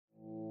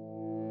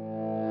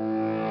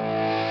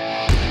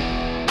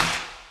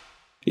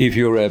If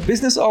you're a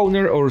business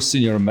owner or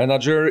senior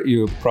manager,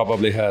 you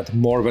probably had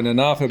more than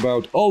enough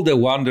about all the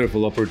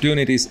wonderful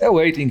opportunities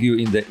awaiting you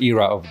in the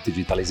era of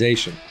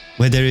digitalization.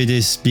 Whether it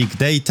is big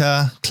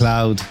data,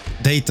 cloud,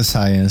 data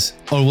science,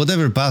 or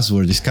whatever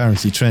buzzword is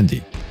currently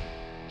trendy.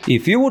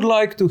 If you would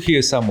like to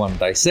hear someone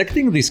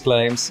dissecting these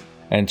claims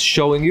and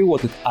showing you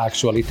what it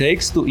actually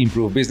takes to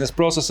improve business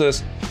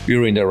processes,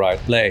 you're in the right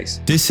place.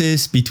 This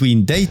is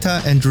Between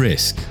Data and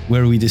Risk,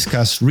 where we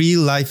discuss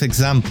real-life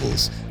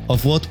examples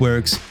of what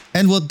works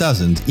and what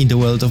doesn't in the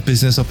world of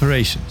business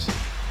operations.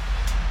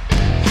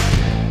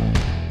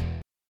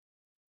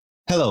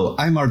 Hello,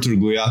 I'm Artur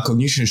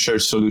Cognition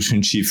Search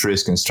Solution Chief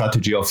Risk and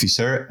Strategy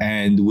Officer,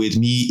 and with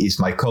me is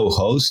my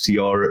co-host,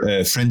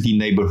 your friendly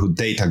neighborhood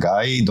data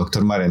guy,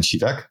 Dr. Marian.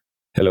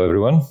 Hello,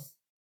 everyone.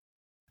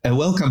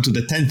 Welcome to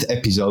the 10th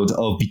episode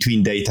of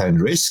Between Data and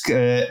Risk.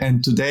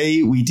 And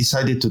today we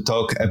decided to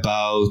talk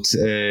about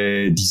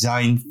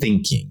design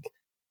thinking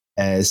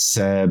as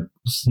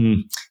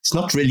it's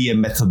not really a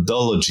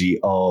methodology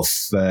of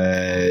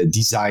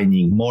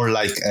designing, more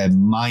like a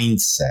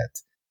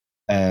mindset.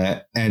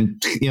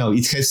 And you know,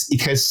 it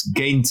has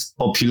gained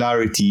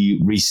popularity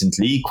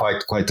recently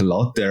quite a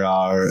lot. There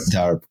are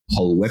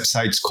whole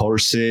websites,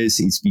 courses.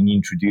 It's been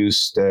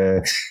introduced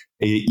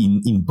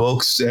in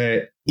books.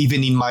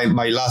 Even in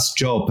my last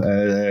job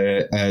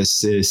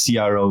as a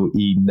CRO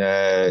in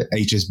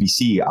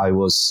HSBC, I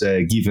was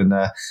given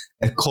a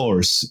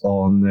course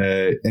on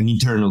an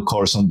internal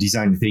course on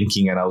design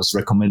thinking, and I was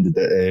recommended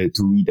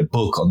to read a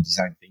book on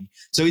design thinking.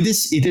 So it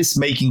is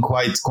making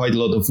quite a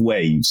lot of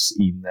waves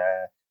in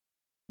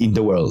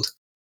the world.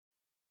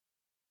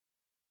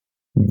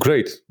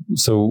 Great.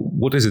 So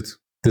what is it?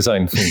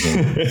 Design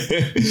thinking.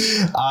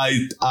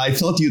 I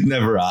thought you'd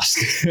never ask.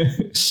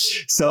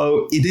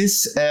 So it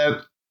is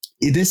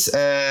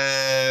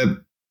a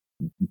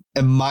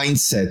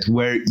mindset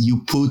where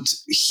you put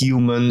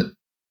human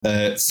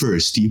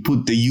first. You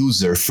put the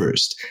user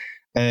first.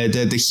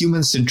 The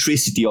human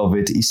centricity of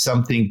it is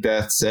something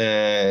that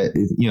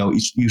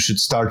you should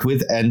start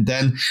with, and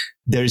then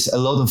there's a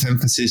lot of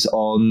emphasis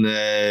on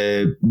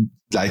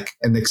like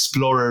an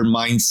explorer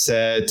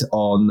mindset,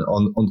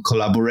 on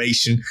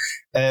collaboration.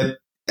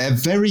 A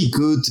very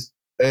good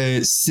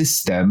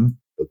system,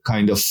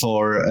 kind of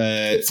for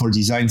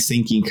design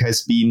thinking,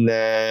 has been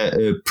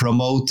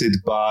promoted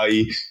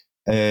by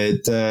a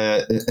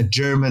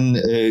German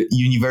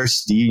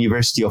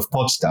University of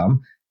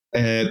Potsdam.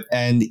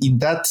 And in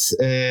that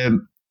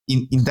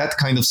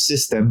kind of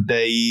system,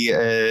 they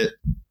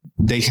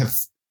have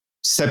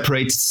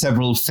separated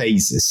several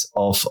phases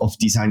of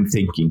design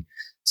thinking.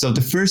 So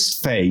the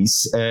first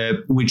phase,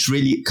 which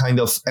really kind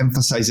of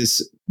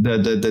emphasizes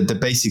the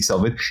basics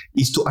of it,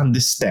 is to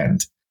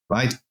understand,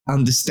 right?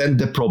 Understand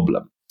the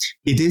problem.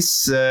 It is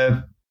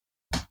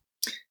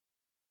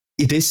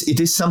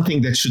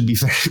something that should be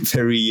very,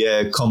 very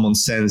common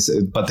sense.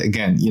 But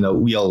again,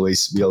 we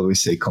always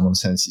say common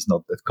sense is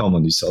not that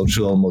common. It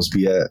should almost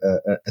be a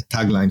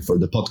tagline for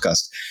the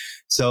podcast.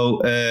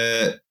 So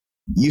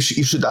you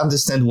should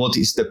understand what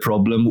is the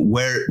problem,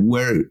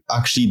 where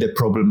actually the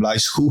problem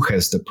lies, who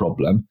has the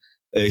problem.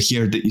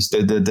 Here is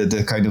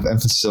the kind of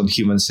emphasis on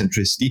human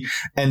centricity,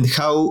 and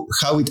how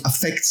it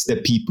affects the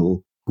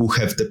people who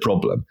have the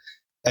problem.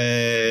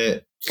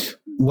 If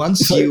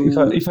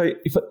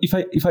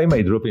I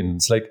may drop in,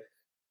 it's like,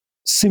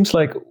 seems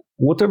like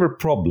whatever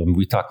problem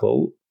we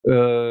tackle,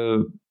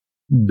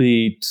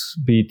 be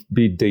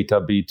it data,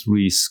 be it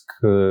risk,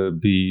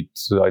 be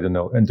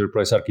it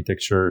enterprise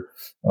architecture,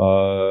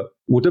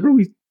 whatever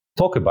we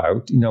talk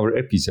about in our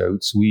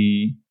episodes,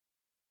 we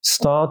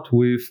start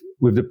with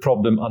the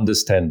problem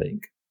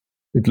understanding.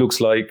 It looks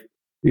like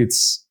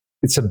it's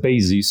a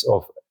basis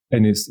of.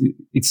 And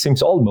it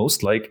seems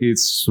almost like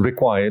it's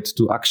required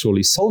to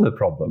actually solve a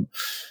problem.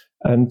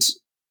 And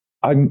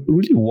I'm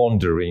really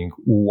wondering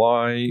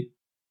why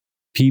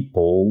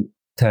people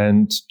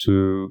tend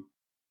to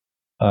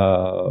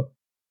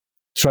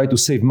try to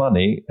save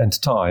money and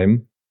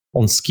time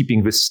on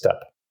skipping this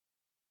step.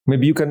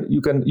 Maybe you can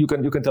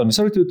tell me.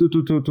 Sorry to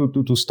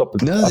stop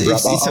it. No,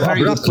 it's a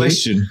very good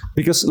question.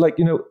 Because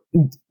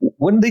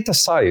when data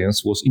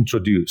science was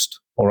introduced,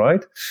 all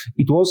right,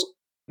 it was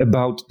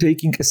about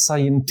taking a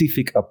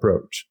scientific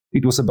approach.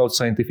 It was about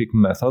scientific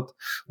method,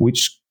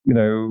 which,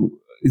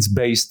 is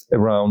based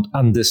around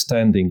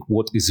understanding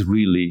what is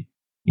really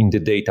in the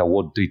data,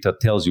 what data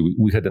tells you.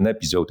 We had an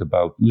episode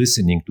about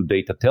listening to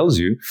data tells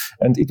you,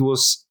 and it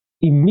was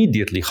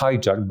immediately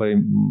hijacked by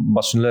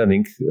machine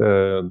learning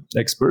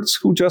experts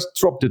who just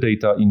dropped the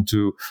data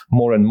into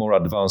more and more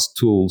advanced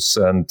tools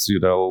and,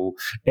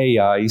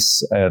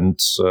 AIs and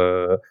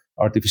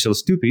artificial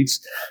stupids,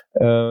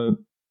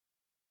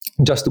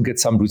 just to get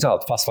some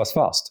result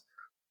fast.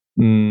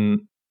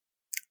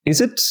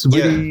 Is it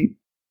really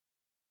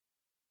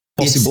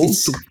possible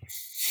to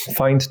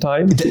find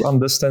time to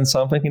understand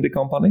something in the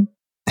company?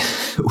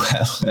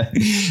 Well,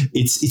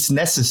 it's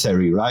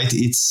necessary, right?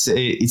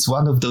 It's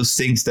one of those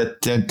things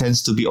that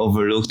tends to be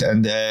overlooked,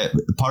 and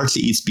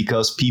partly it's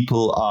because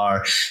people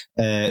are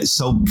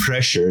so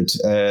pressured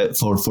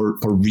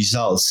for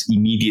results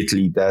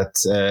immediately that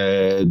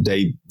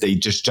they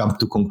just jump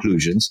to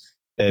conclusions.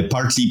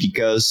 Partly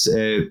because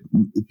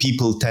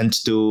people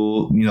tend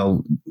to,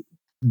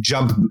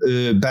 jump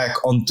back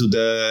onto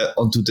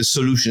the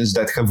solutions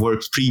that have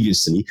worked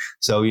previously.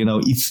 So,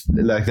 if,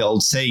 like the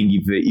old saying,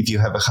 if you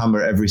have a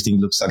hammer,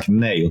 everything looks like a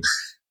nail.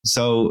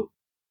 So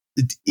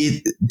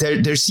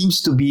there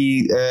seems to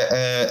be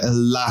a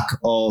lack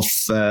of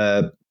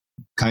lack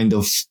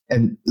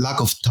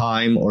of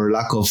time or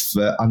lack of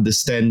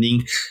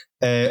understanding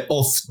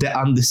of the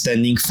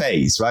understanding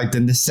phase, right? The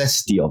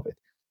necessity of it.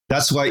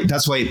 That's why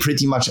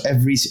pretty much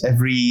every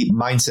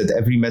mindset,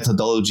 every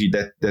methodology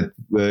that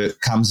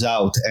comes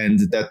out and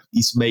that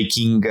is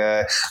making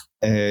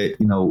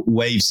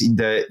waves in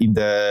the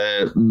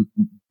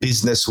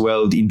business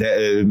world, in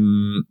the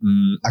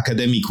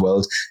academic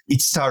world,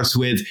 it starts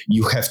with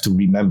you have to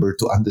remember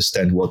to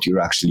understand what you're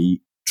actually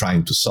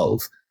trying to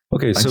solve.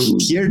 Okay, so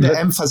here the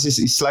emphasis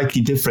is slightly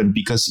different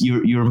because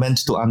you're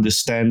meant to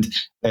understand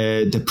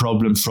the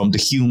problem from the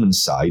human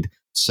side.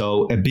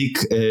 So a big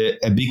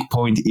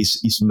point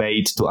is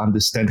made to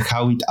understand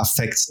how it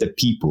affects the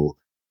people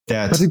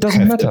that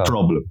have the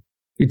problem.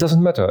 It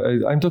doesn't matter.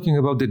 I'm talking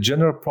about the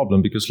general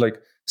problem because,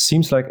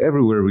 seems like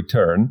everywhere we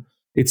turn,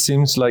 it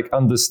seems like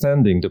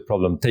understanding the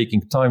problem,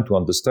 taking time to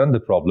understand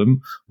the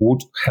problem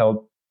would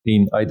help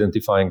in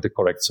identifying the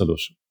correct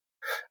solution.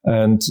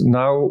 And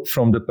now,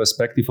 from the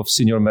perspective of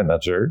senior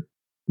manager,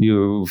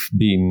 you've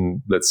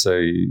been, let's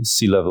say,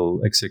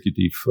 C-level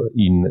executive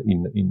in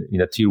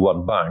a tier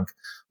 1 bank.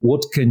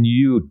 What can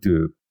you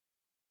do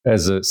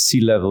as a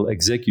C-level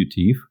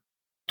executive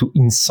to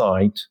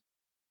incite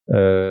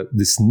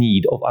this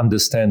need of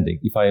understanding?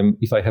 If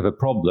I have a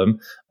problem,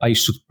 I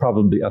should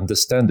probably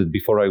understand it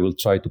before I will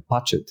try to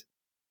patch it.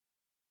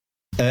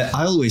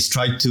 I always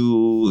try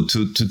to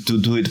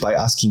do it by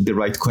asking the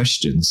right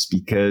questions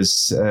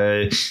because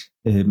I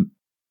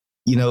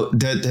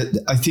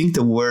think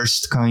the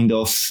worst kind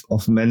of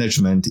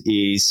management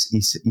is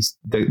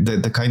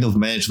the kind of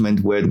management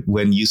where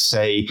when you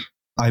say,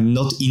 I'm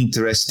not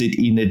interested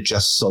in it,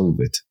 just solve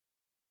it.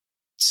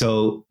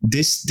 So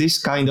this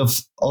kind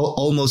of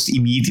almost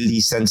immediately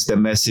sends the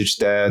message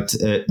that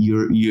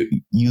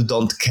you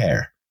don't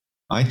care,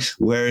 right?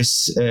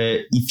 Whereas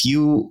if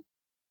you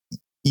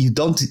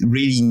don't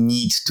really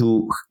need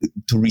to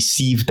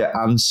receive the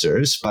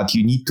answers, but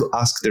you need to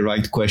ask the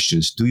right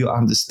questions. Do you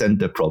understand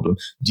the problem?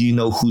 Do you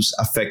know who's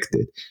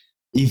affected?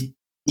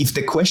 If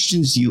the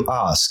questions you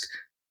ask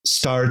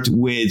start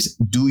with,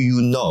 do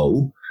you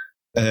know,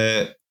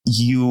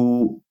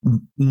 you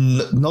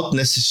not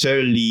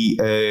necessarily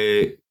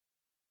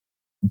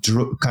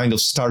kind of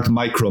start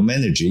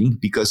micromanaging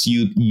because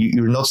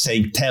you're not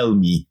saying, tell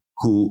me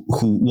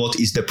what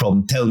is the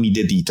problem, tell me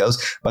the details,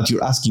 but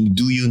you're asking,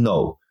 do you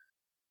know?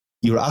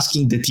 You're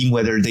asking the team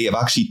whether they have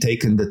actually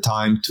taken the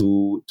time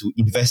to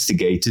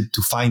investigate it,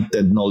 to find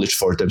the knowledge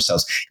for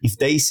themselves. If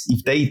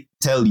they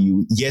tell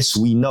you, yes,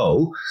 we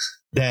know,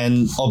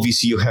 then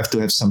obviously you have to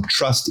have some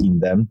trust in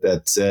them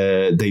that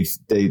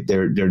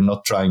they're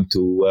not trying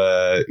to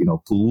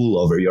pull wool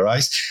over your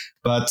eyes.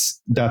 But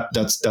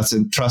that's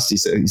a trust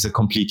is a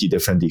completely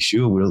different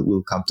issue.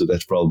 We'll come to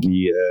that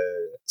probably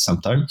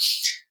sometime.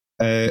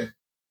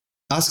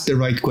 Ask the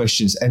right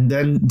questions, and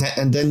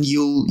then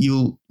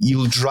you'll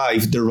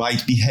drive the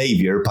right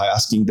behavior by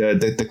asking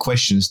the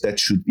questions that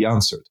should be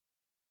answered.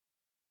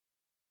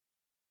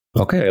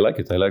 Okay, I like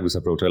it. I like this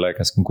approach. I like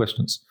asking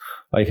questions.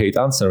 I hate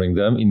answering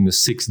them in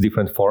 6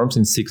 different forms,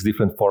 in 6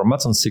 different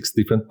formats, on 6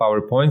 different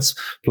PowerPoints,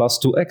 plus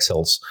 2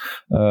 Excels.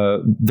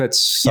 That's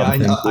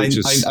something.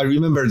 Yeah, I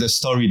remember the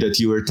story that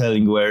you were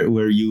telling,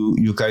 where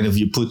you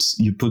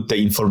put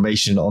the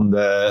information on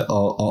a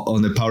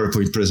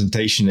PowerPoint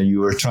presentation, and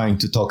you were trying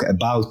to talk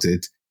about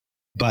it,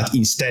 but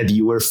instead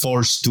you were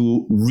forced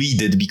to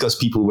read it because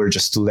people were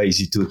just too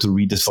lazy to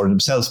read it for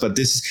themselves. But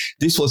this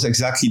was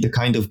exactly the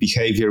kind of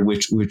behavior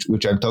which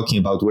I'm talking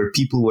about, where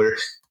people were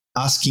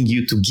asking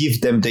you to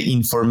give them the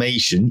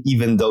information,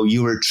 even though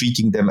you were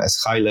treating them as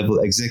high-level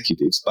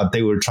executives, but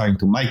they were trying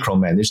to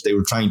micromanage. They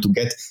were trying to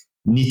get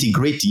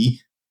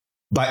nitty-gritty,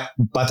 but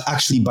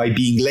actually by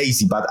being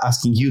lazy, but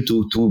asking you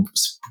to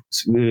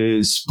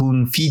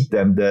spoon feed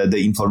them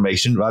the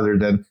information rather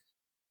than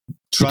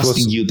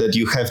trusting you that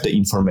you have the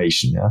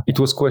information. Yeah, it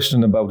was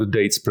question about the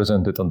dates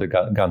presented on the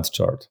Gantt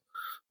chart.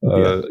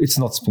 It's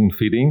not spoon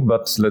feeding,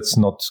 but let's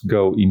not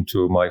go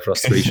into my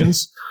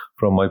frustrations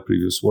from my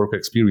previous work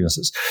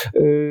experiences.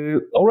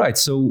 All right,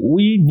 so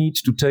we need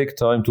to take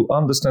time to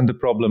understand the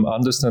problem,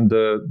 understand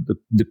the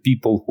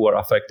people who are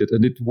affected,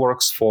 and it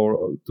works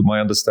to my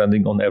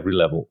understanding, on every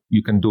level.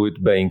 You can do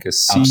it being a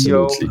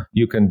CEO, Absolutely.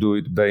 You can do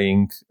it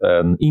being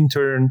an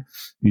intern,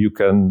 you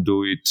can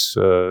do it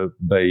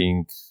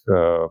being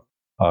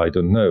I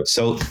don't know.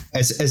 So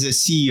as a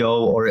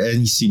CEO or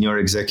any senior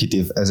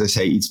executive, as I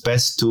say, it's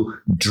best to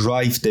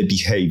drive the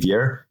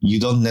behavior. You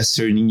don't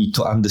necessarily need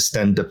to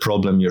understand the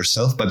problem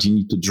yourself, but you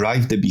need to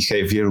drive the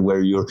behavior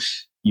where you're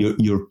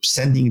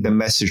sending the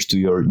message to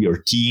your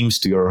teams,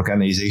 to your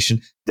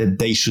organization, that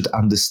they should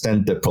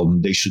understand the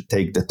problem. They should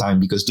take the time,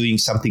 because doing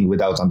something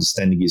without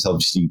understanding is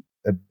obviously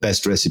a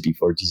best recipe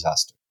for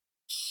disaster.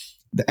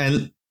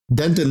 And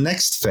then the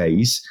next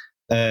phase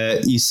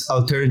is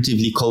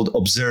alternatively called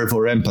observe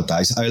or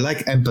empathize. I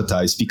like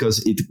empathize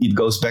because it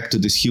goes back to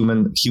this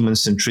human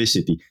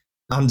centricity.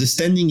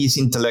 Understanding is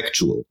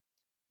intellectual,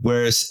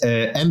 whereas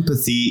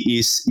empathy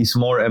is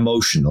more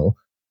emotional.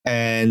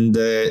 And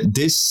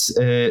this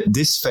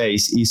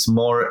phase is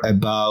more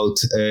about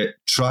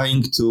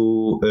trying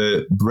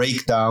to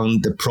break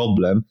down the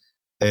problem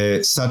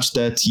such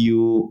that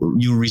you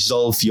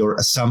resolve your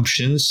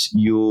assumptions,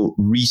 you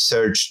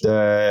research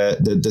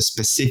the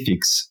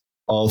specifics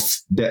of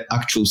the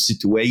actual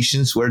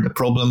situations where the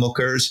problem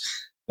occurs.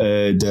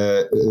 You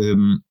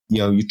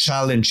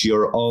challenge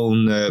your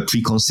own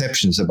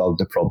preconceptions about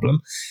the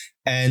problem,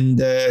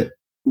 and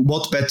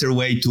what better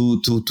way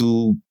to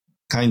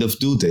kind of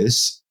do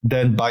this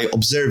than by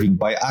observing,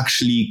 by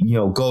actually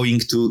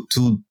going to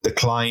the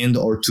client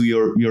or to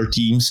your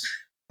teams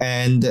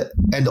and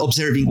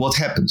observing what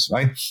happens.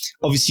 Right?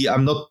 Obviously,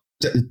 I'm not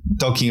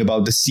talking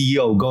about the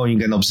CEO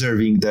going and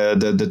observing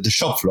the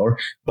shop floor,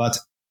 but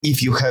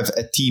if you have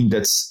a team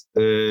that's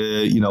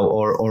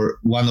or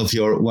one of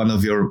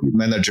your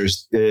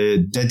managers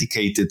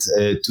dedicated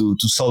to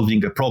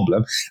solving a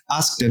problem,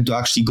 ask them to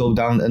actually go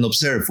down and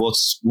observe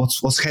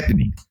what's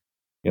happening,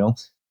 and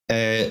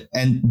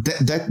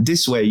that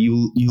this way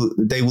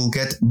they will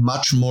get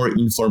much more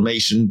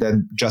information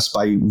than just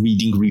by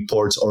reading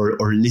reports or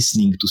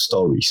listening to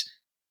stories.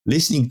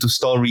 Listening to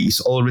story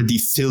is already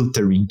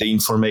filtering the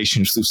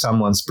information through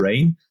someone's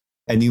brain,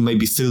 and you may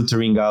be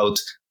filtering out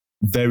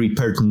very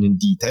pertinent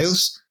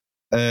details.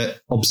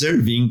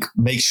 Observing,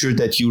 make sure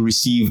that you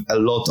receive a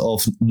lot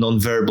of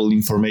nonverbal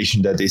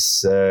information that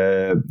is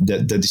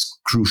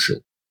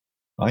crucial.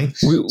 Right?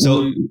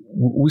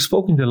 We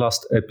spoke in the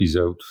last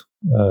episode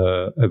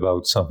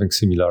about something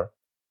similar,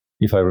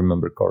 if I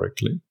remember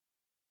correctly.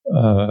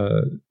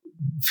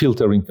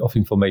 Filtering of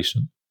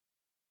information.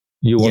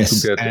 You want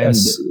to get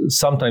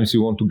sometimes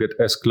you want to get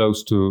as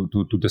close to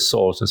the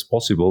source as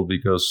possible,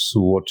 because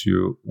what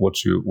you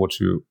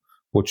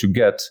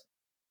get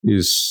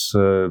is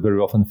very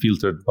often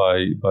filtered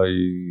by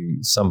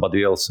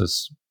somebody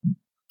else's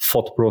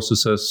thought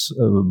processes,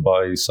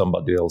 by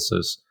somebody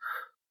else's,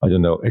 I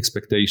don't know,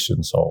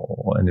 expectations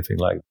or anything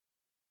like that.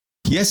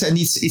 Yes, and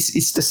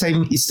it's the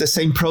same. It's the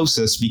same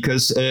process,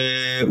 because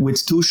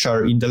with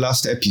Tushar in the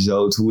last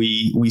episode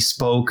we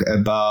spoke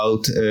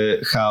about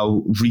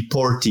how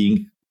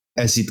reporting,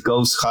 as it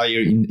goes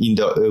higher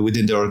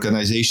within the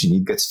organization,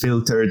 it gets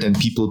filtered and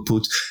people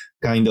put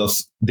kind of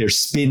their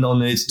spin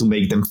on it to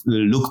make them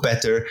look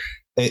better.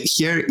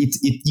 Here,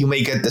 you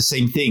may get the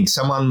same thing.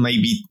 Someone may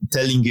be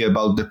telling you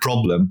about the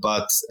problem,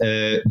 but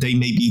they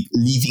may be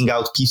leaving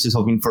out pieces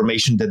of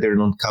information that they're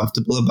not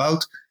comfortable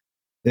about,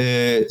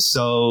 or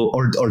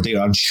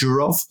they're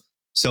unsure of.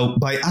 So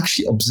by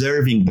actually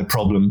observing the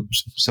problem,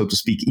 so to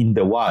speak, in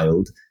the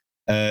wild,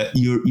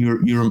 you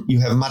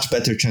have a much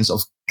better chance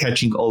of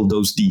catching all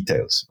those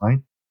details,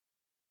 right?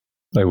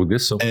 I would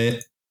guess so.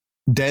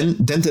 Then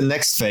the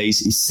next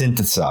phase is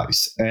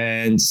synthesize,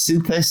 and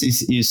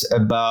synthesis is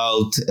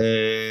about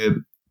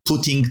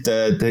putting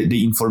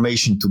the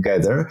information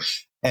together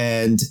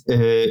and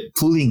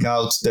pulling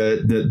out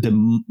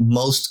the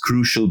most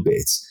crucial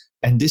bits.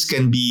 And this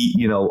can be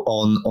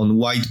on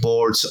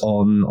whiteboards,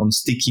 on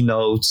sticky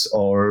notes,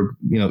 or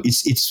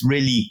it's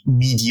really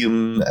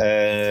medium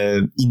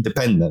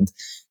independent.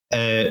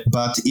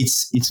 But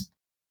it's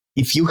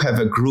if you have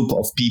a group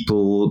of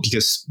people,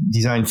 because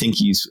design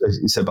thinking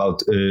is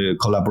about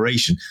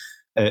collaboration,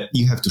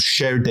 you have to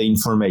share the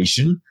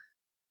information,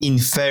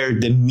 infer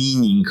the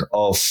meaning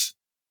of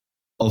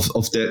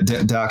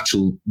the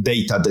actual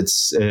data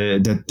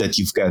that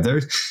you've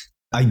gathered,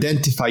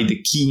 identify the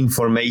key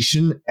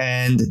information,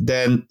 and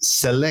then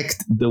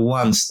select the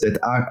ones that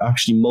are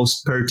actually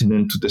most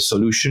pertinent to the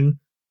solution,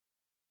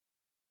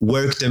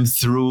 work them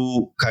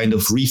through, kind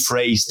of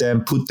rephrase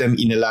them, put them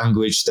in a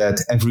language that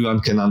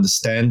everyone can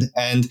understand,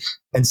 and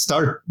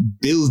start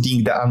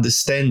building the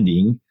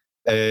understanding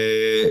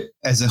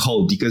as a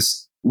whole.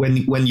 Because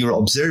when you're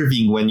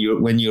observing, when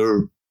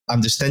you're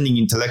understanding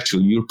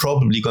intellectually, you're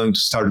probably going to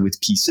start with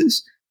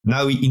pieces.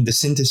 Now in the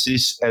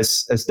synthesis,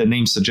 as the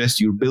name suggests,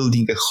 you're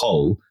building a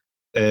whole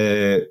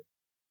and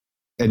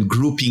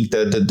grouping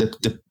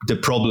the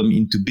problem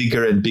into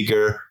bigger and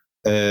bigger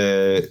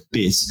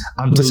bits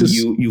until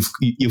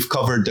you've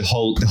covered the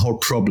whole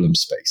problem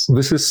space.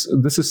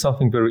 This is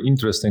something very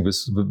interesting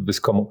with this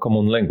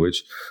common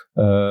language.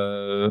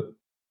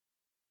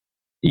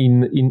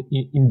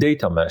 In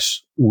data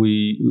mesh,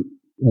 we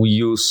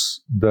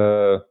use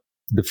the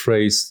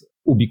phrase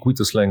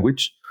ubiquitous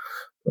language,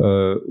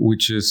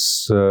 which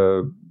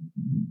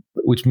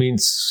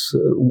means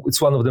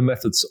it's one of the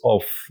methods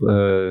of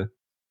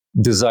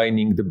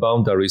designing the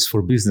boundaries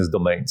for business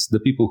domains. The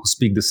people who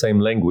speak the same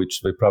language,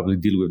 they probably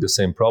deal with the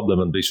same problem,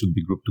 and they should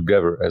be grouped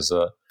together as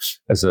a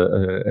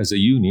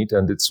unit.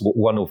 And it's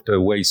one of the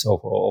ways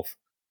of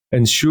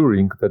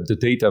ensuring that the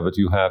data that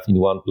you have in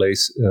one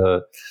place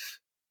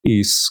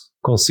is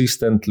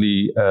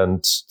consistently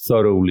and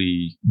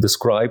thoroughly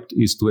described,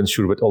 is to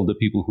ensure that all the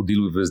people who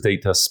deal with this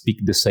data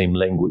speak the same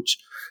language.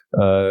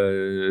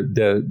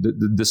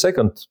 The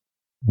second,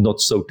 not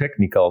so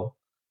technical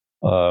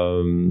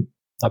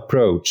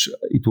approach,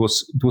 it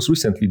was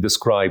recently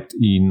described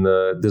in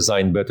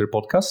Design Better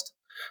podcast.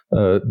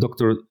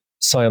 Dr.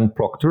 Sian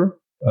Proctor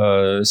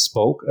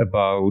spoke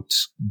about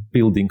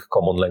building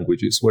common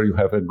languages, where you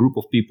have a group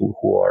of people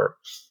who are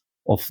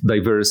of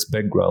diverse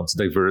backgrounds,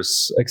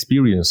 diverse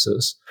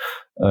experiences,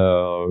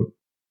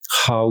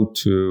 how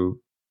to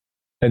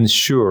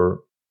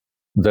ensure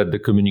that the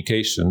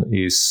communication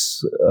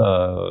is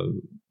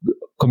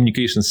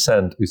communication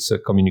sent is a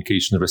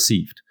communication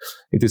received.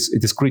 It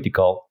is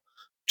critical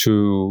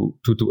to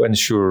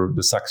ensure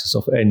the success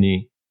of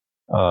any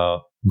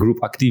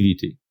group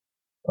activity.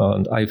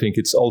 And I think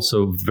it's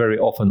also very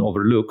often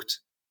overlooked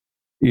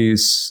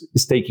is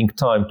taking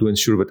time to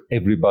ensure that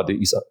everybody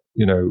is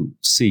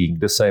seeing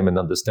the same and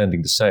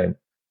understanding the same.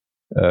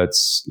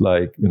 It's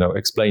like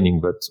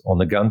explaining that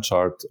on a Gantt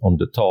chart on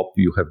the top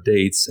you have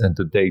dates, and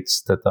the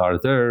dates that are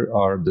there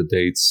are the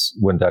dates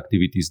when the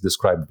activity is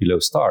described below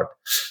start.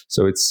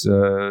 So it's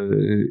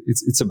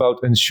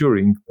about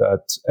ensuring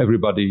that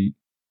everybody's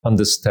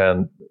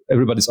understanding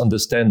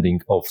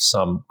of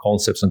some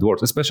concepts and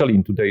words, especially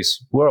in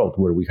today's world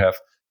where we have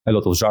a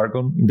lot of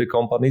jargon in the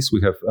companies, we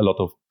have a lot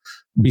of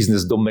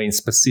business domain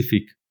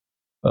specific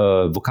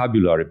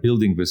vocabulary.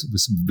 Building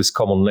this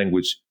common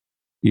language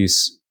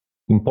is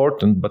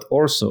important, but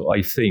also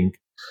I think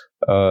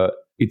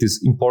it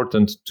is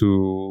important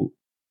to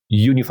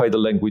unify the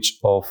language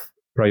of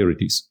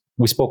priorities.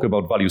 We spoke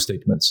about value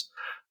statements.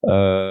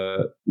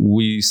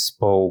 We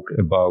spoke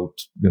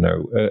about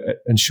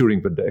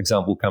ensuring that the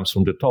example comes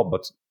from the top,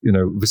 but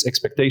this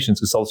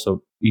expectations is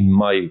also, in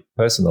my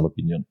personal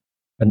opinion,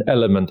 an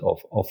element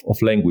of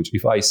language.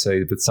 If I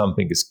say that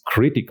something is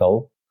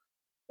critical,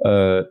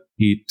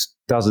 it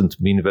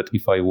doesn't mean that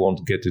if I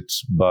won't get it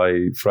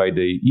by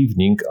Friday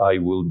evening, I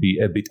will be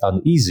a bit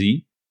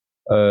uneasy.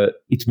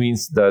 It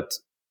means that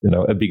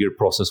a bigger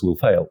process will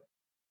fail.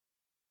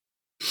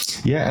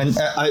 Yeah, and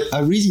I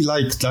really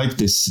like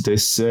this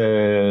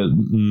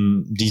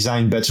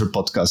Design Better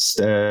podcast.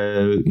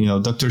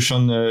 Dr.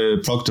 Sian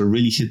Proctor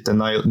really hit the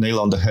nail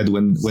on the head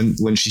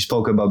when she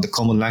spoke about the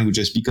common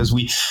languages, because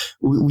we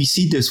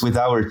see this with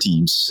our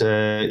teams.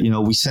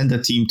 We send a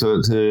team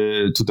to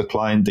the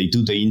client, they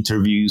do the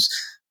interviews,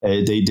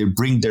 they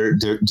bring their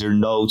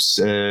notes,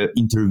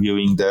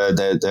 interviewing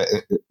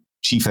the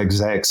chief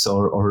execs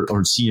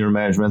or senior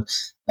management,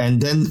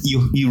 and then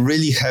you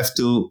really have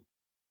to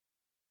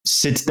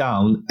sit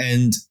down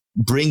and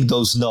bring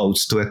those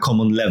notes to a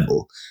common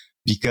level,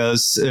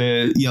 because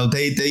they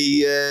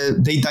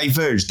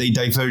diverge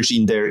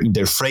in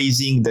their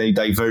phrasing, they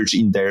diverge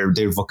in their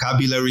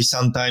vocabulary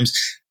sometimes,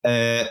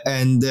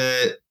 and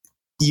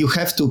you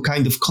have to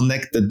kind of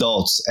connect the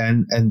dots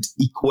and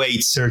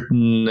equate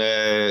certain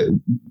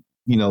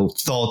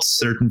thoughts,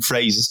 certain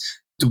phrases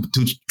to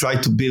try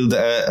to build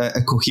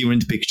a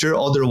coherent picture.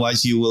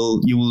 Otherwise, you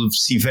will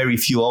see very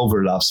few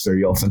overlaps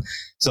very often.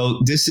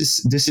 So this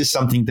is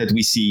something that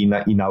we see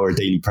in our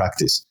daily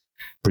practice,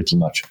 pretty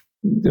much.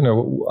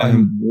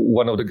 I'm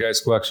one of the guys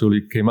who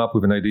actually came up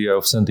with an idea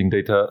of sending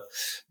data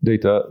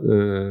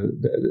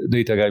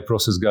guy,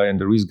 process guy, and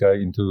the risk guy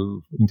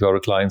into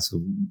our clients.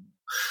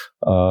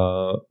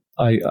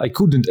 I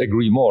couldn't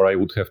agree more. I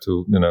would have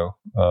to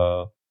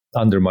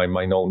undermine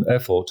my own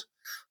effort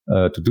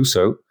to do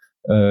so.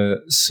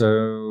 It's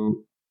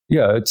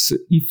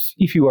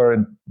if you are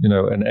an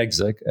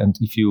exec, and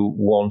if you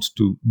want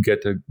to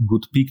get a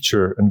good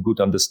picture and good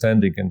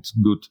understanding and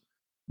good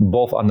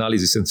both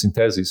analysis and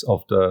synthesis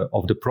of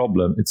the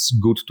problem, it's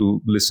good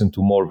to listen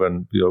to more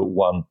than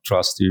one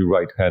trusty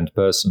right hand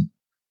person.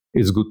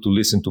 It's good to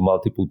listen to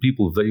multiple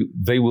people.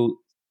 They will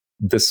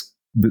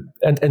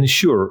and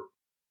ensure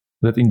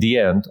that in the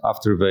end,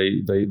 after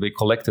they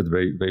collected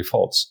their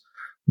thoughts,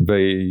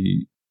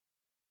 they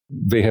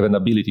have an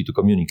ability to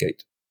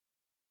communicate.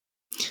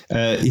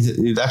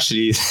 It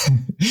actually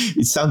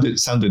it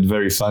sounded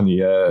very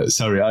funny.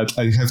 Sorry, I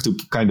have to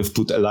kind of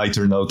put a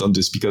lighter note on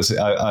this, because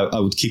I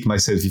would kick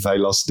myself if I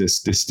lost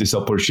this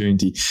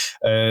opportunity.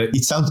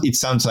 It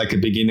sounds like a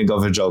beginning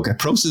of a joke. A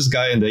process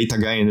guy and a data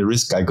guy and a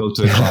risk guy go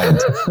to a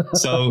client.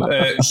 So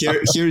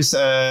here's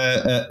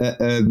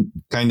a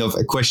kind of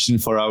a question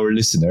for our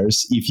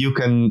listeners. If you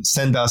can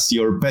send us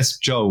your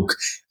best joke,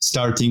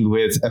 starting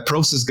with a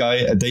process guy,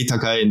 a data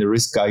guy, and a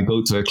risk guy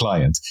go to a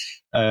client.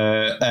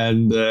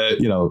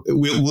 We'll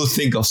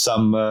think of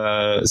some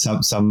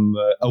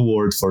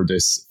award for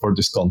this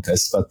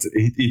contest, but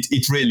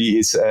it really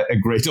is a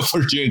great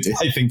opportunity,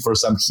 I think, for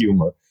some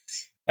humor.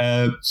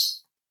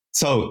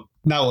 So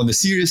Now, on a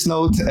serious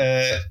note,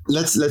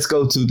 let's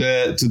go to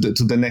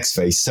the next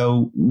phase.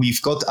 So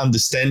we've got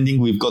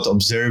understanding, we've got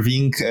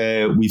observing,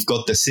 we've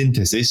got the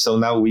synthesis. So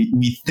now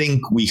we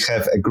think we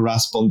have a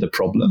grasp on the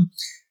problem.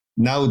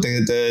 Now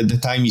the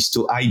time is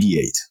to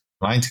ideate,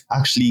 right?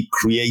 Actually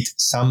create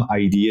some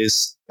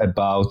ideas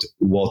about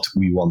what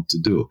we want to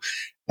do.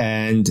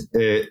 And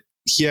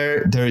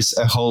here there is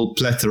a whole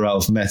plethora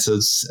of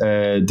methods.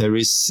 There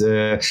is,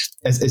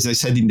 as I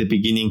said in the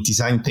beginning,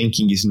 design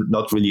thinking is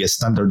not really a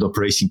standard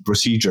operating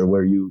procedure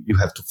where you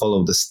have to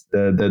follow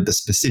the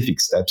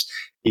specific steps.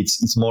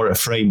 It's more a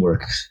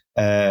framework.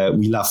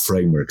 We love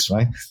frameworks,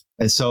 right?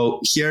 And so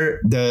here,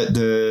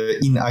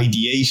 in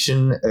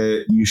ideation,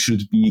 you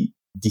should be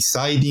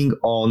deciding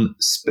on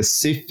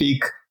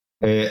specific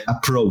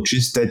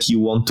approaches that you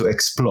want to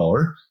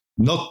explore.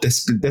 Not the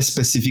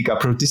specific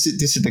approach. This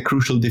is the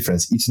crucial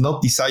difference. It's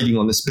not deciding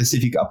on a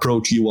specific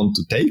approach you want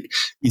to take.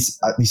 It's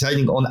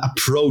deciding on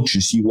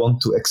approaches you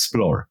want to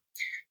explore.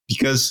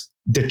 Because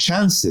the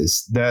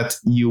chances that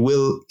you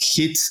will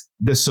hit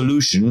the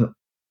solution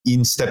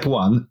in step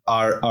one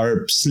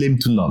are slim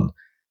to none,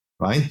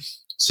 right?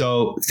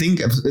 So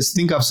think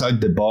outside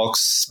the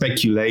box,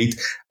 speculate,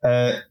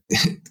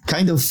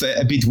 kind of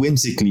a bit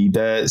whimsically.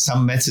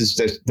 Some methods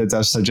that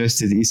are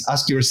suggested is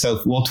ask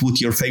yourself, what would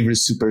your favorite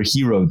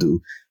superhero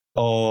do?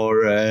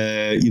 Or,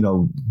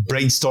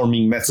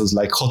 brainstorming methods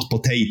like hot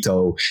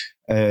potato,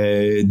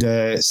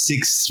 the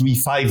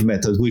 6-3-5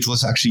 method, which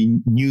was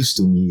actually news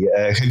to me.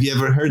 Have you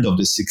ever heard of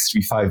the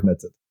 6-3-5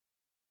 method?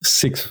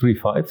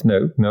 6-3-5?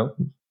 No,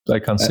 I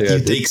can't say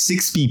You take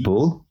 6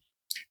 people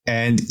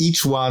and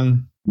each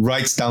one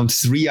writes down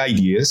 3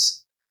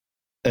 ideas.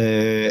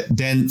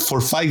 Then for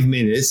 5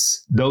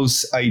 minutes,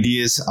 those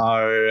ideas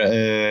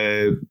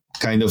are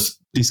kind of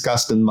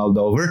discussed and mulled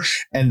over.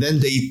 And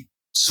then they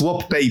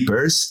swap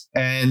papers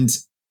and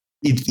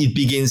it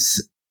begins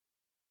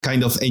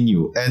kind of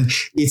anew. And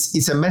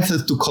it's a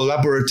method to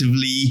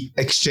collaboratively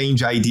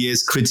exchange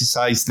ideas,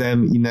 criticize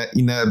them in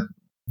a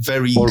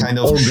very kind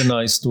of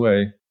organized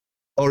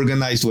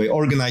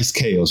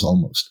chaos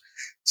almost.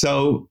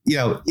 So,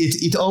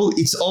 it all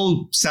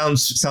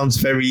sounds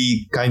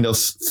very kind of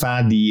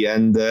faddy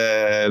and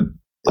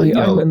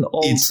I'm an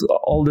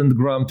old and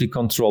grumpy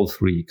control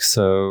freak.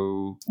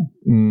 So,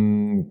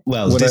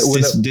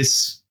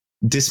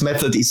 this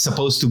method is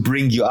supposed to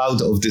bring you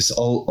out of this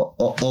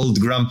old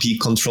grumpy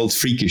controlled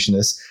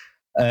freakishness,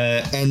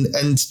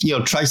 and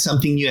try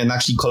something new and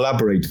actually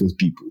collaborate with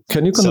people.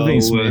 Can you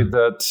convince me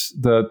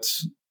that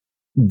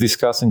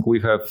discussing, we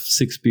have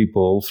 6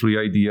 people, 3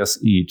 ideas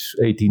each,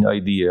 18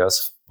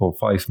 ideas for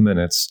 5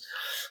 minutes.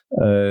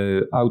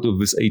 Out of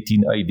these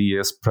 18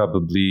 ideas,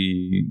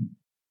 probably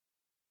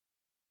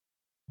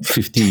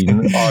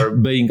 15 are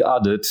being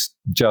added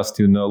just,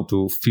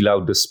 to fill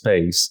out the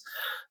space.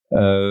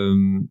 How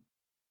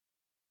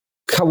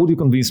would you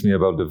convince me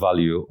about the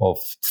value of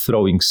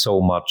throwing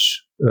so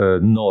much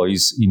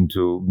noise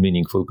into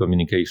meaningful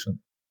communication?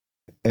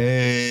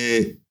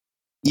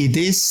 It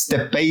is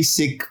the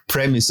basic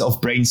premise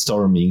of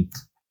brainstorming.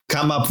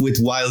 Come up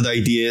with wild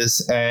ideas,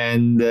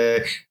 and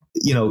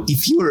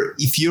if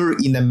you're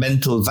in a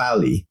mental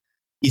valley,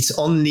 it's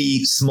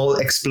only small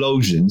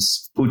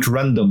explosions put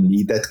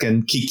randomly that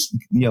can kick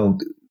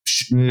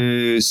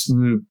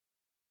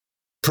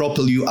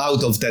propel you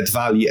out of that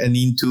valley and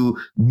into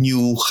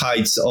new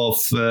heights of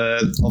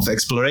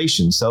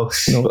exploration. So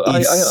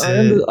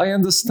I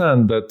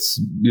understand that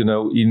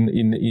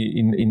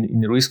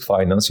in risk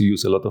finance you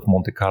use a lot of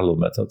Monte Carlo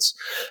methods,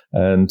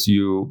 and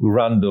you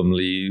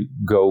randomly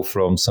go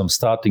from some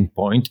starting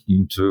point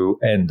into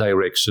end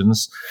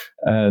directions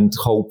and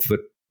hope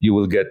that you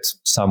will get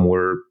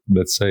somewhere,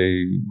 let's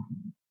say,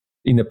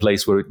 in a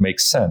place where it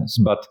makes sense.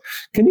 But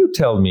can you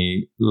tell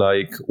me,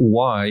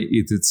 why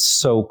is it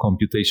so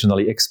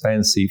computationally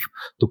expensive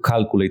to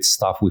calculate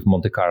stuff with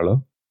Monte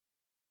Carlo?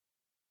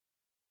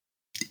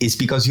 It's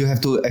because you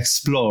have to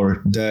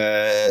explore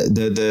the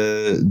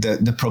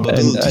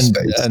probability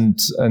space,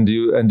 and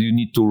you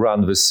need to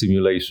run this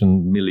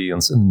simulation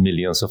millions and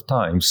millions of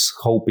times,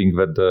 hoping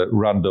that the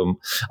random.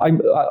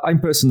 I'm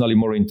personally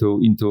more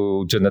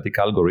into genetic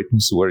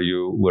algorithms where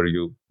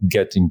you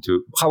get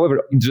into.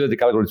 However, in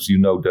genetic algorithms,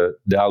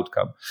 the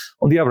outcome.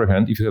 On the other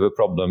hand, if you have a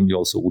problem, you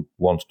also would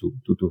want to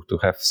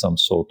have some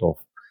sort of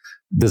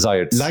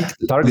desired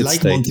target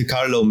like state. Monte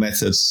Carlo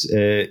methods,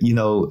 the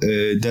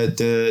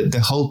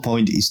whole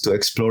point is to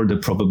explore the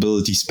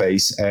probability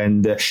space,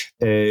 and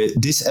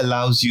this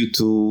allows you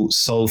to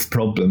solve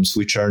problems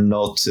which are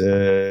not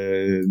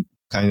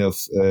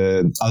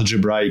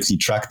algebraically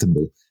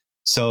tractable.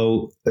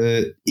 So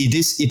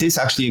it is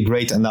actually a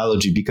great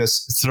analogy,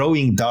 because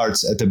throwing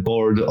darts at a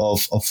board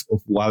of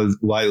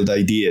wild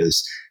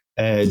ideas.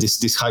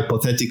 This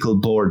hypothetical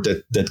board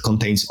that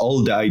contains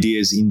all the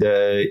ideas in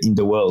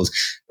the world.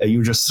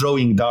 You're just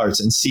throwing darts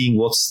and seeing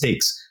what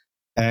sticks.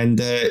 And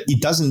it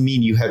doesn't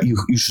mean you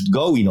should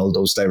go in all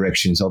those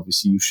directions.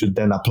 Obviously, you should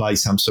then apply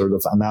some sort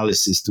of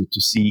analysis to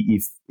see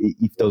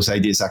if those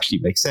ideas actually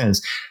make sense.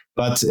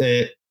 But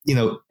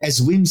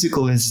as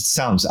whimsical as it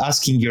sounds,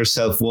 asking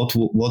yourself what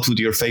would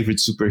your favorite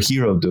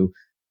superhero do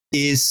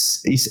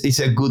is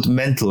a good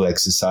mental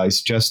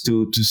exercise, just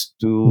to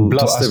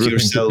blast ask everything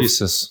yourself. to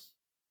pieces.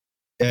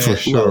 For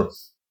sure.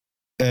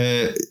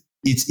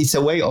 It's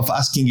a way of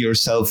asking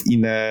yourself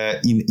in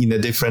a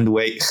different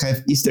way.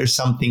 Is there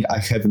something I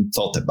haven't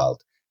thought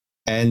about?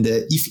 And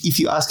if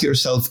you ask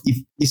yourself,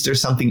 is there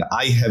something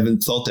I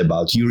haven't thought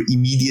about, you're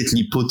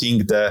immediately putting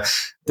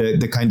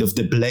the kind of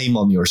the blame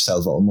on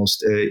yourself,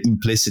 almost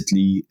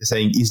implicitly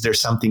saying, is there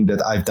something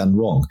that I've done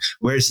wrong?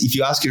 Whereas if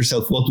you ask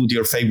yourself, what would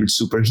your favorite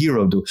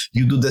superhero do?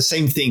 You do the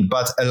same thing,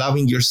 but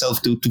allowing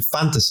yourself to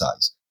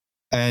fantasize.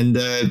 And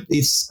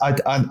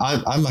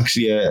I'm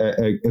actually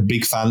a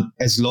big fan,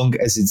 as long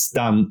as it's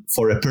done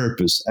for a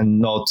purpose and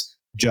not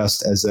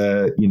just as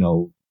a,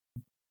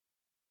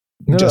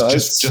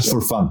 just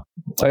for fun.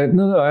 I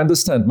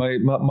understand.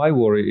 My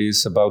worry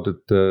is about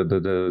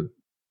the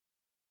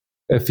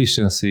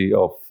efficiency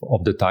of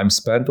the time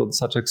spent on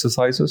such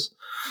exercises,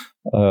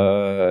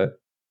 and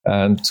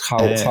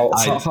how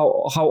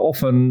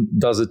often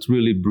does it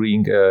really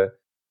bring a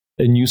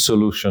new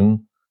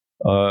solution?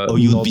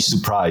 You'd be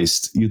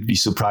surprised. You'd be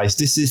surprised.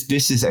 This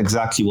is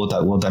exactly what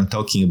I'm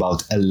talking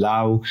about.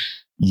 Allow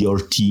your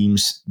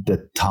teams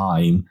the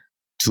time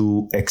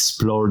to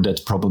explore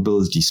that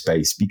probability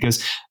space,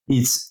 because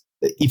it's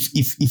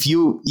if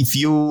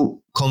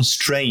you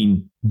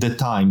constrain the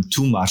time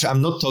too much.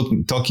 I'm not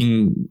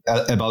talking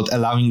about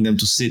allowing them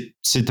to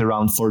sit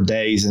around for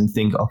days and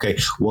think, okay,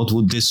 what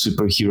would this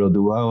superhero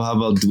do? How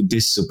about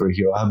this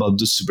superhero? How about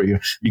this superhero?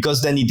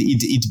 Because then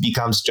it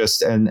becomes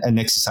just an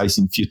exercise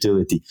in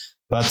futility.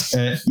 But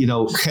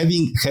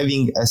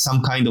having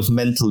some kind of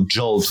mental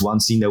jolt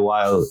once in a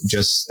while,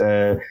 just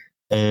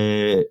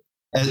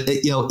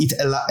it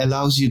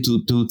allows you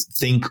to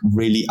think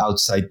really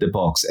outside the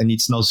box, and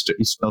it's not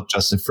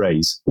just a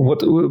phrase.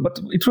 But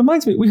it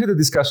reminds me, we had a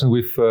discussion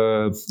with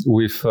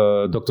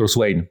Dr.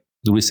 Swain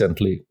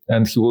recently,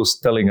 and he was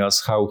telling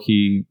us how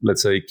he,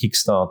 let's say,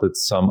 kickstarted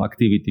some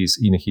activities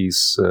in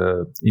his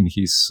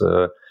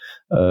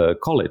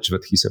college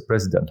that he's a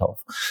president of,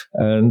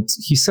 and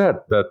he said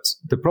that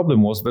the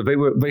problem was that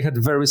they had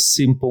a very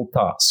simple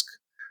task.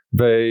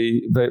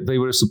 They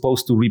were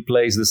supposed to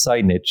replace the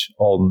signage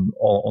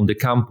on the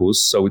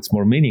campus so it's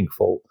more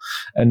meaningful,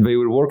 and they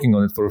were working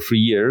on it for 3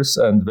 years,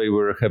 and they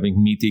were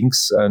having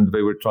meetings, and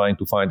they were trying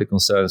to find a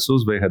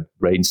consensus. They had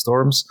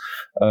brainstorms.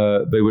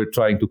 They were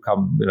trying to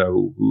come,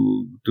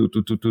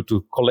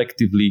 to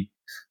collectively,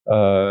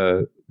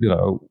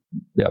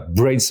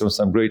 brainstorm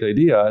some great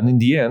idea. And in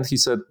the end, he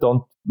said,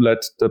 "Don't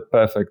let the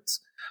perfect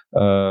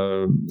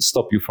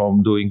stop you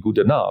from doing good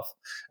enough."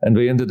 And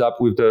they ended up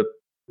with the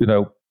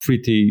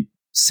pretty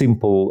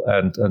simple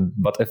and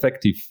but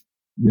effective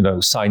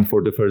sign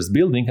for the first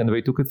building, and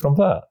they took it from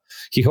there.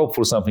 He hoped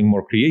for something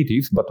more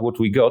creative, but what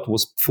we got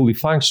was fully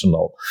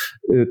functional.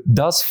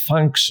 Does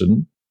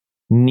function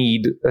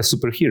need a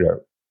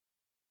superhero?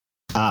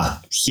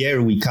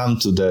 Here we come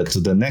to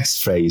the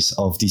next phase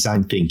of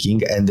design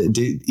thinking, and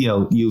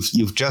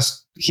you've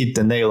just hit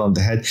the nail on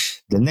the head.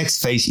 The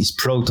next phase is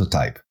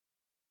prototype.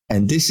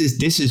 And this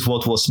is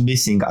what was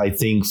missing, I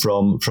think,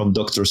 from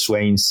Dr.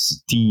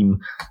 Swain's team,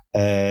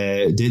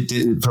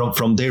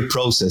 from their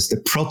process. The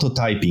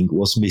prototyping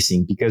was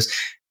missing, because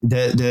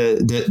the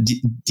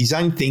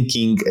design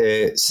thinking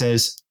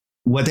says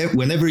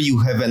whenever you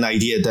have an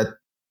idea that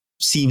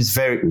seems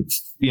very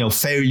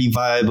fairly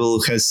viable,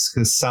 has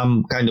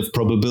some kind of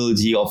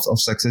probability of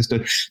success,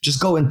 just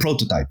go and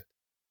prototype.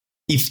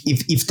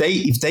 If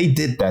they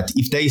did that,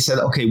 if they said,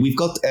 okay, we've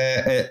got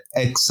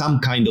some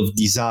kind of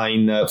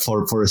design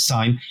for a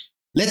sign,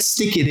 let's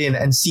stick it in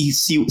and see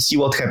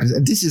what happens.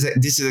 And this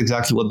is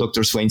exactly what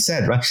Dr. Swain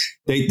said, right?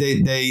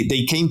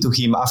 They came to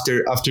him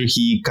after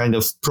he kind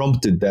of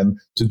prompted them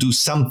to do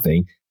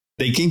something.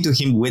 They came to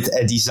him with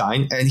a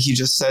design, and he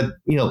just said,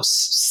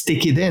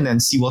 stick it in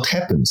and see what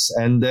happens.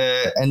 And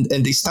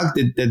they stuck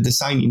the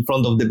sign in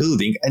front of the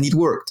building, and it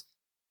worked.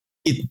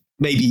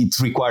 Maybe it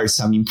requires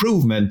some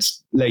improvement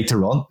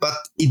later on, but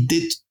it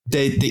did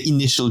the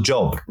initial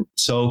job.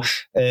 So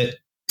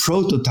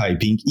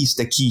prototyping is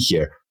the key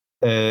here.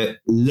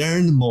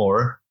 Learn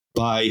more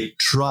by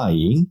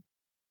trying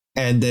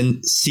and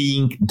then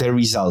seeing the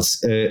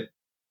results.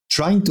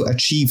 Trying to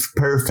achieve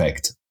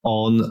perfect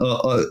in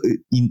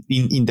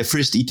the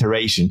first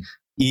iteration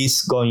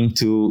is going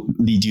to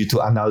lead you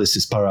to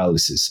analysis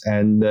paralysis,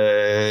 and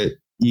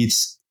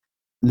it's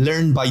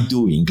learn by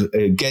doing.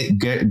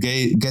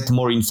 Get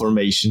more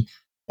information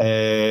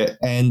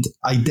and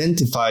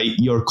identify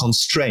your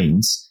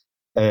constraints.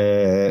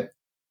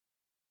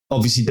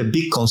 Obviously, the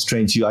big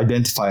constraints you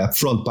identify up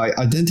front, by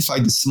identify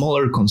the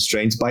smaller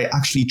constraints by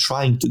actually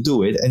trying to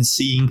do it and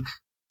seeing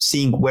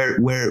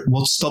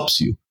what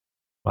stops you.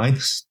 Right?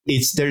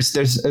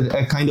 There's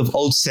a kind of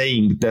old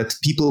saying that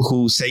people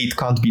who say it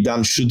can't be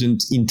done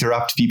shouldn't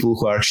interrupt people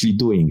who are actually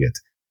doing it.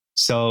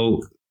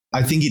 So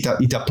I think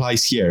it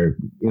applies here.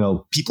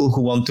 People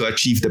who want to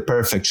achieve the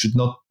perfect should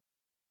not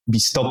be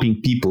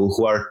stopping people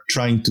who are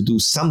trying to do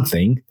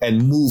something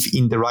and move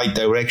in the right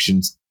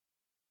directions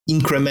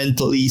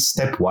incrementally,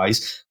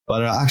 stepwise,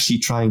 but are actually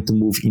trying to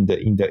move in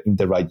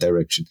the right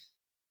direction.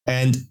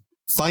 And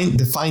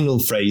the final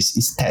phrase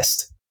is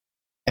test.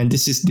 And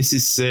this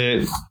is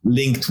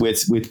linked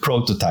with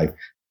prototype.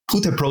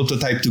 Put a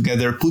prototype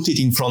together, put it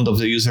in front of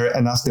the user,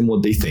 and ask them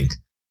what they think.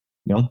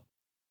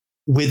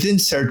 Within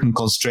certain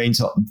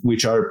constraints,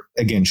 which are,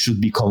 again, should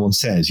be common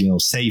sense,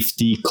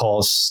 safety,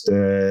 cost,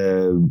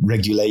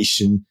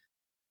 regulation.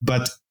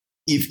 But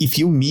if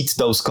you meet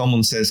those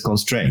common sense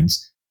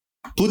constraints,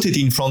 put it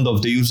in front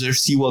of the user,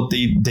 see what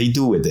they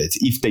do with it.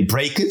 If they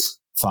break it,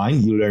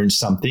 fine, you learn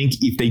something.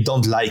 If they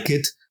don't like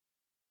it,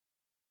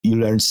 you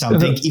learn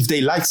something. If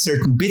they like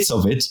certain bits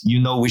of it,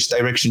 you know which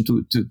direction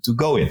to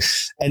go in.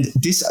 And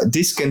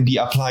this can be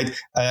applied.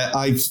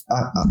 I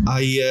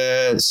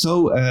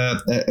saw a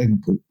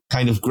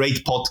kind of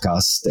great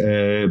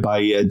podcast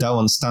by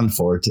Darwin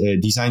Stanford,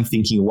 Design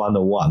Thinking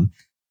 101.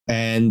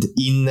 And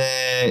in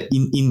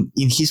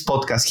his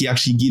podcast, he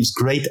actually gives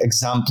great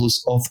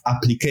examples of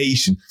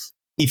application.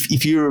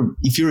 If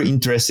you're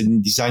interested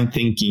in design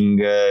thinking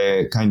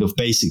kind of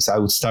basics, I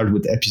would start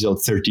with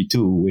episode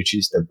 32, which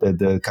is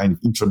the kind of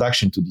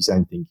introduction to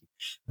design thinking.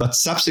 But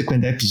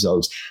subsequent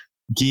episodes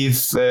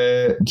give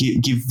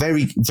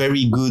very,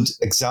 very good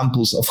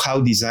examples of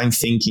how design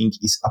thinking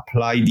is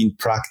applied in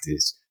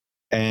practice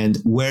and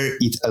where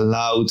it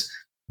allowed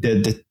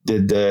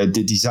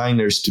the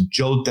designers to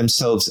jolt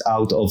themselves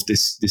out of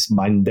this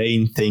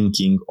mundane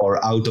thinking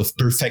or out of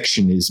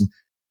perfectionism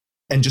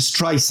and just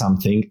try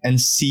something and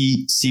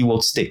see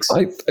what sticks.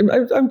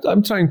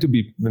 I'm trying to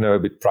be a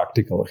bit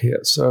practical here.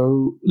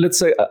 So let's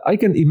say I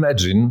can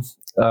imagine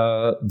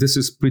this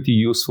is pretty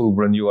useful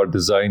when you are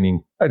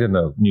designing, I don't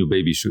know, new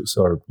baby shoes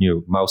or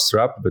new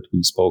mousetrap that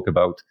we spoke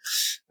about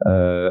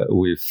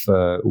with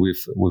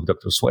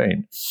Dr.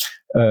 Swain.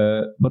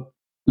 But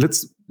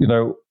let's,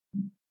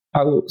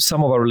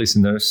 some of our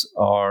listeners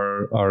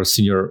are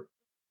senior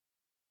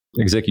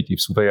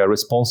executives. They are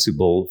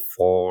responsible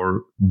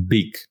for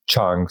big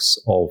chunks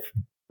of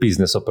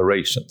business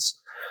operations.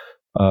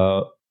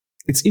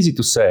 It's easy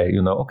to say,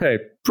 okay,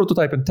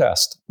 prototype and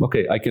test.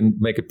 Okay, I can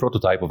make a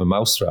prototype of a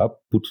mousetrap,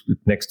 put it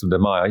next to the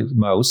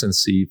mouse and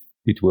see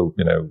if it will,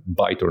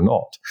 bite or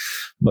not.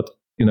 But,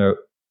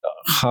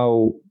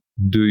 how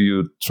do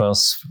you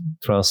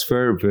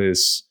transfer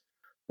this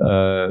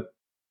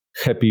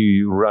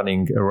happy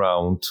running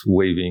around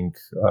waving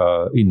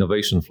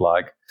innovation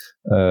flag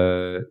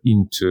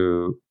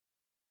into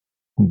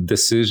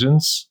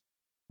decisions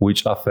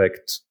which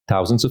affect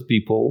thousands of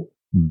people,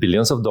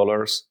 billions of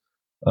dollars?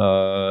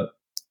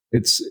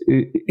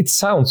 It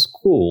sounds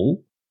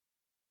cool,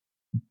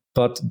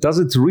 but does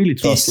it really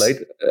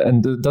translate?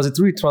 And does it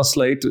really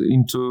translate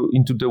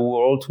into the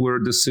world where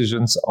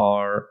decisions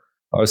are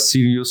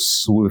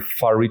serious with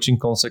far-reaching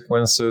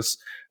consequences,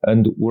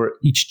 and where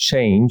each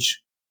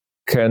change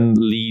can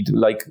lead?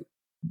 Like,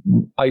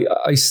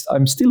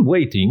 I'm still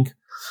waiting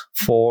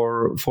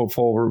for a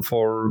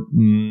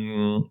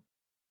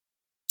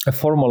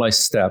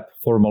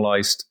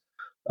formalized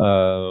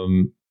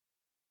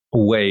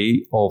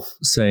way of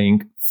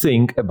saying,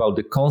 think about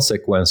the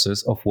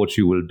consequences of what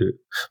you will do.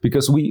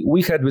 Because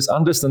we had this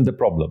understand the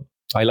problem.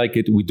 I like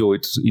it. We do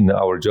it in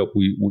our job.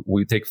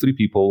 We take 3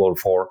 people or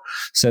 4,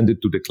 send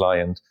it to the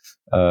client,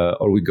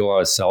 or we go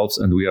ourselves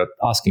and we are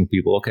asking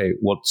people, okay,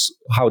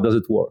 how does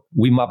it work?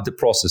 We map the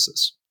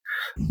processes.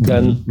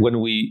 Then when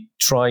we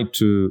try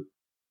to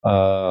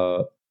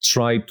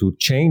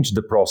change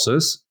the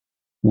process,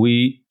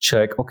 we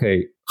check,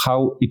 okay,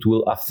 how it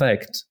will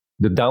affect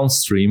the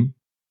downstream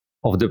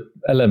of the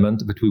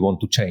element that we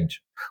want to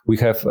change. We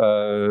have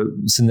a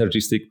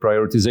synergistic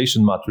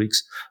prioritization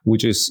matrix,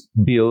 which is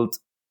built.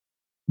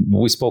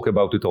 We spoke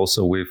about it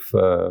also with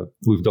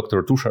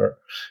Dr. Tusher,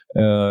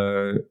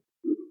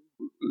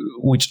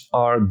 which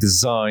are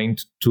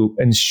designed to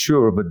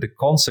ensure that the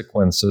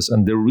consequences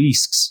and the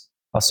risks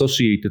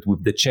associated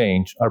with the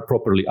change are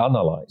properly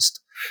analyzed.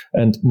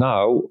 And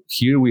now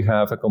here we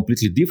have a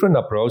completely different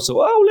approach. So,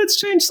 let's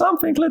change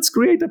something. Let's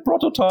create a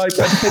prototype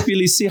and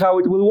happily see how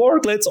it will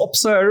work. Let's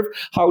observe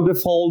how the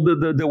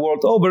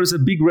world. Oh, there's a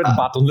big red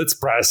button. Let's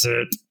press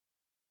it.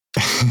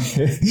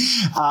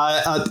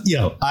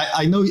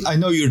 I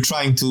know you're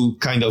trying to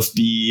kind of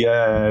be,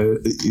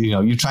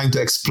 you're trying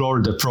to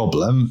explore the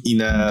problem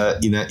in a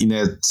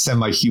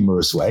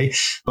semi-humorous way,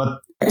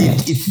 but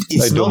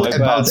it's not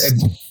about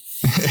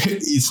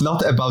it's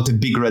not about a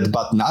big red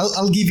button.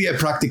 I'll give you a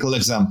practical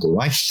example,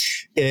 right?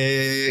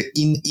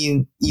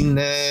 In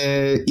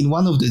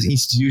one of the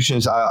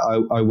institutions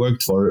I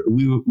worked for,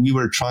 we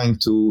were trying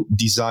to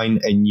design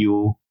a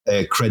new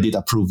credit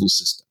approval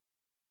system.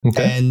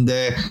 Okay. And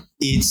it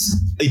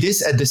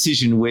is a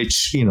decision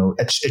which,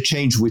 a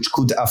change which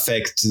could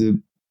affect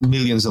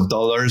millions of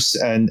dollars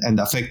and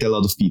affect a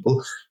lot of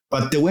people.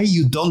 But the way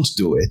you don't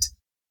do it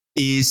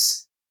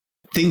is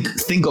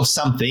think of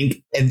something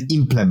and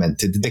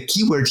implement it. The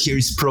keyword here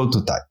is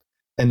prototype.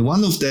 And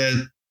one of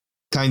the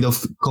kind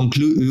of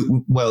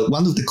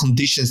one of the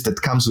conditions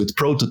that comes with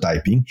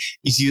prototyping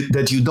is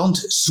that you don't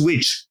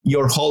switch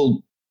your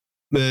whole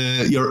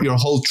your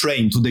whole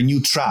train to the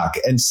new track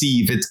and see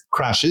if it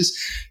crashes,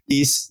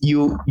 is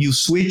you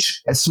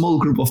switch a small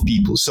group of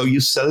people. So you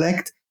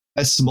select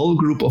a small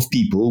group of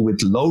people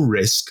with low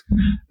risk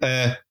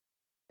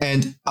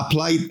and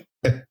apply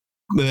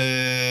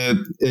the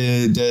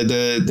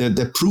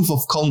proof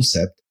of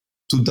concept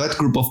to that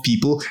group of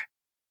people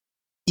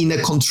in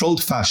a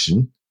controlled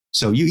fashion.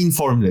 So you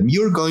inform them,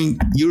 you're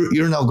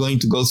now going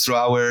to go through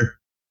our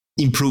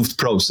improved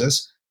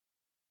process.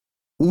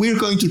 We're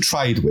going to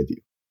try it with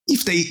you.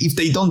 If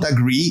they don't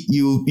agree,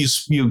 you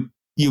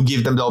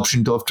give them the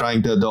option of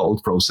trying the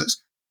old process.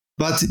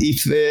 But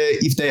if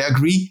they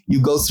agree, you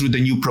go through the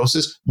new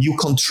process. You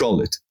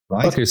control it,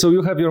 right? Okay, so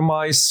you have your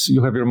mice,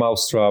 you have your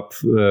mousetrap.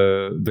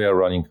 They are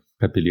running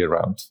happily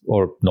around,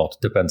 or not.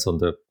 Depends on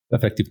the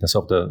effectiveness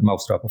of the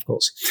mousetrap, of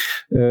course.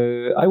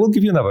 I will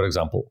give you another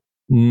example.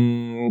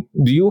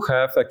 You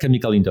have a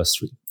chemical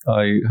industry.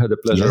 I had the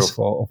pleasure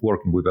of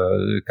working with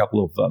a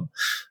couple of them.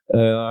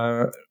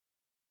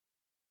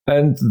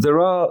 And there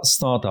are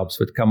startups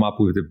that come up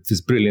with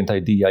this brilliant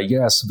idea.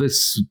 Yes,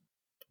 this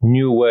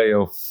new way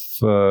of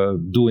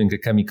doing a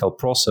chemical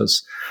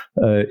process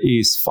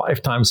is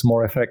 5 times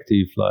more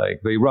effective.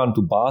 Like they run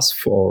to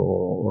BASF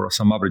or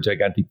some other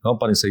gigantic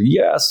company, say,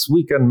 yes,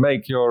 we can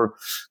make your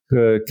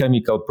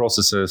chemical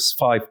processes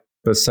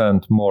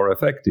 5% more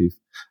effective.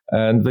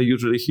 And they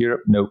usually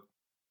hear, no,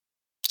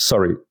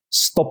 sorry,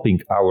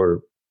 stopping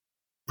our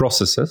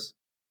processes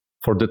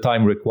for the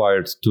time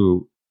required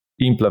to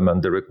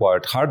implement the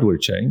required hardware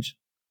change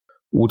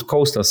would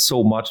cost us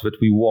so much that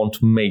we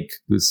won't make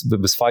this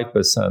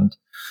 5%.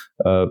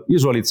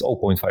 Usually it's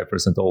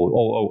 0.5%,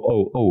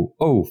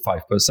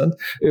 0.005%.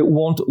 It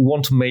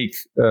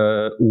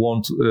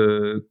won't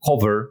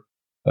cover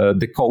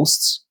the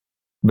costs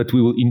that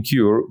we will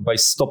incur by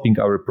stopping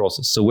our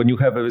process. So when you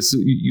have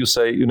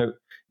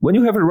when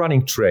you have a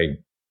running train,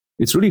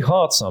 it's really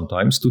hard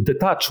sometimes to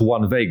detach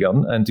one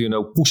wagon and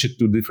push it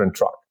to a different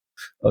track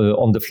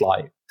on the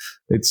fly.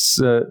 It's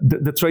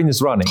the train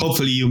is running.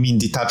 Hopefully you mean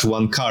detach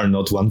one car,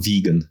 not one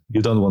vegan.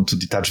 You don't want to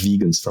detach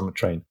vegans from a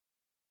train.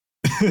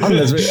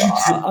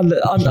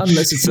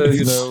 unless it's a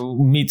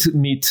meat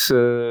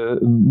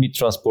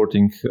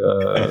transporting.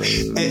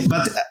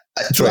 But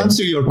to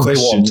answer your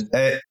question,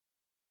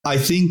 I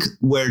think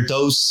where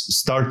those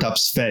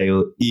startups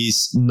fail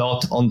is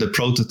not on the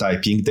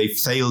prototyping. They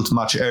failed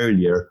much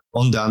earlier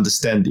on the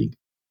understanding,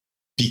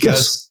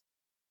 because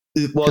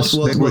they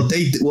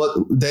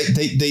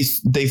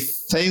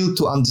fail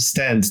to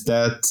understand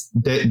that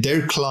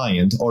their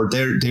client or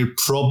their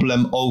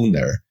problem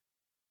owner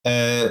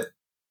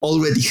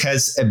already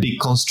has a big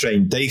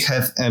constraint. They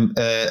have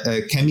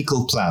a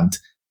chemical plant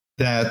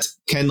that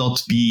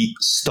cannot be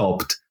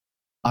stopped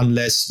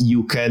unless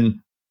you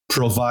can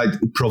provide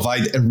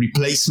a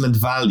replacement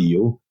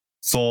value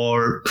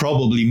for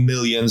probably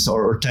millions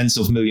or tens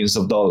of millions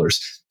of dollars.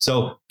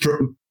 So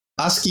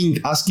asking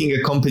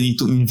a company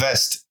to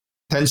invest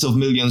tens of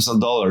millions of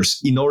dollars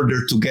in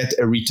order to get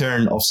a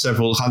return of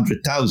several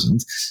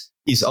 100,000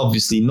 is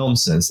obviously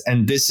nonsense.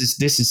 And this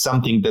is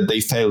something that they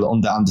fail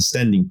on the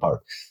understanding part.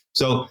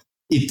 So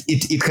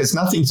it has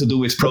nothing to do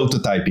with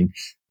prototyping.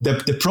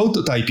 The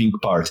prototyping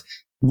part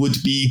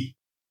would be,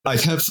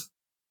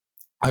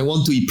 I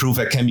want to improve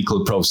a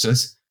chemical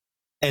process.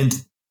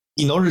 And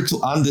in order to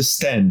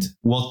understand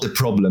what the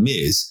problem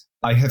is,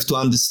 I have to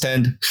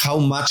understand how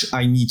much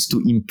I need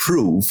to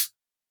improve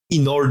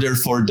in order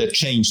for the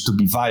change to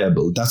be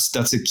viable.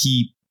 That's a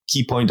key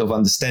point of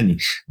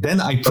understanding.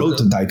 Then I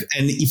prototype.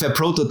 And if a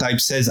prototype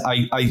says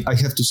I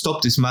have to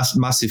stop this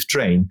massive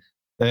train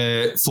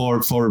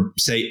for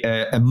say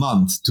a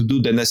month to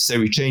do the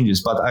necessary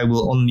changes, but I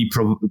will only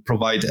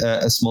provide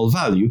a small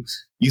value,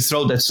 you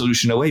throw that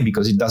solution away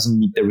because it doesn't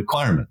meet the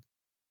requirement.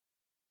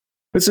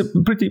 It's a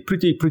pretty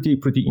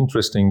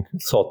interesting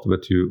thought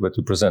that you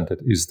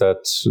presented, is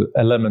that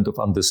element of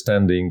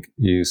understanding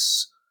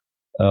is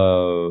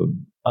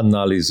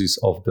analysis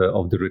of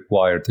the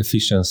required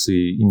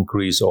efficiency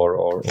increase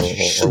or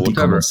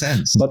whatever.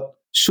 Sense. But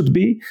should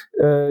be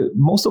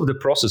most of the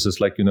processes,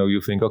 like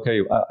you think,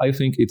 okay, I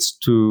think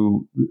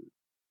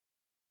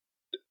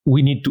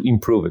we need to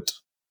improve it.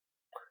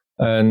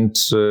 And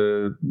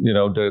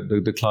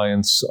the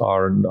clients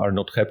are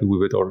not happy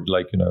with it, or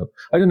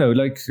I don't know,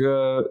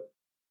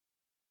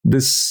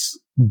 this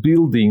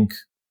building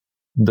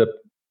the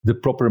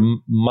proper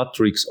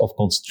matrix of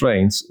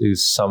constraints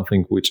is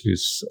something which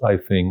is, I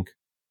think,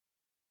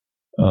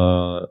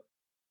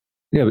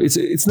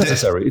 it's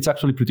necessary. It's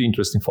actually pretty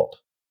interesting thought.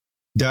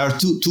 There are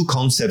two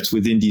concepts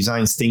within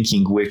design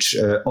thinking which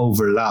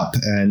overlap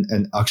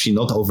and actually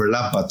not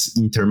overlap but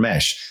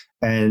intermesh,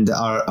 and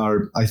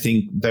are I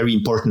think very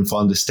important for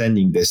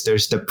understanding this.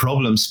 There's the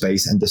problem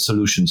space and the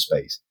solution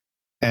space,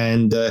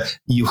 and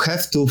you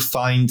have to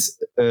find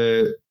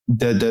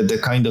the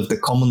kind of the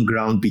common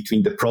ground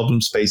between the problem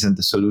space and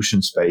the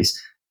solution space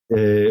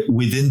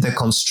within the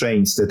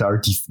constraints that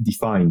are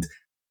defined.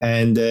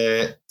 And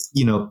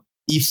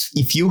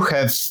if you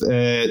have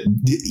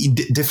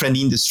different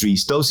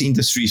industries, those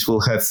industries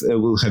will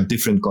have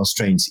different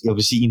constraints.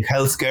 Obviously, in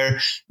healthcare,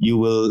 you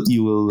will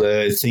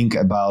think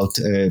about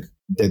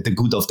the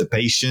good of the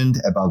patient,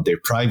 about their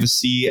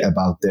privacy,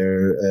 about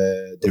their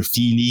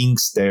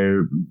feelings,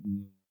 their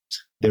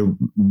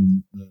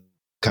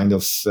kind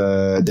of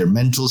their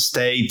mental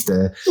state,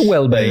 the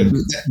well-being,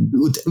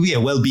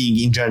 well-being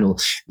in general.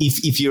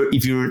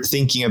 If you're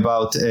thinking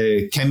about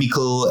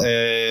chemical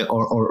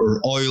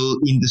or oil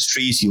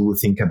industries, you will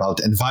think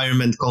about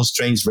environment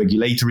constraints,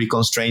 regulatory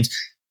constraints.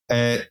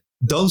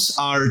 Those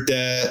are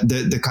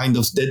the kind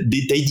of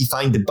they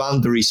define the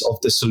boundaries of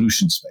the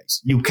solution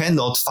space. You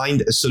cannot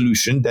find a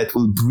solution that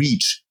will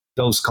breach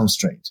those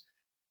constraints.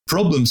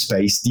 Problem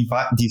space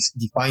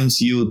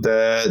defines you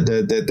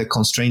the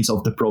constraints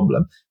of the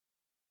problem.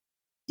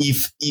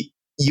 If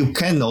you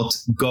cannot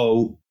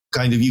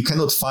you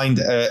cannot find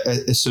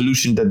a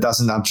solution that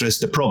doesn't address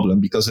the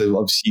problem, because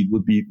obviously it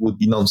would be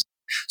nonsense.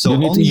 So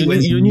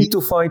you need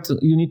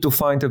to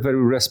find a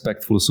very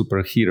respectful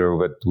superhero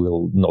that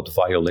will not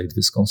violate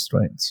these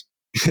constraints.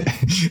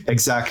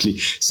 Exactly.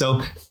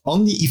 So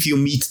only if you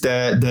meet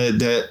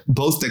the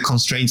both the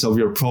constraints of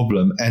your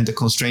problem and the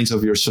constraints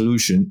of your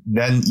solution,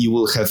 then you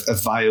will have a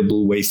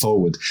viable way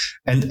forward.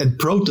 And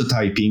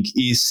prototyping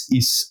is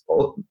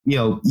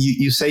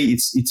you say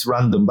it's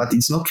random, but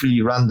it's not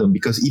really random,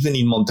 because even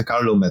in Monte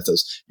Carlo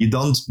methods, you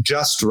don't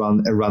just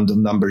run a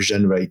random number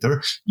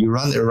generator. You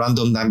run a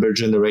random number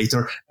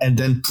generator and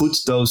then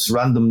put those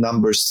random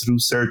numbers through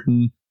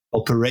certain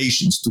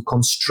operations to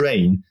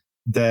constrain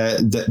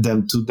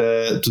them to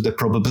the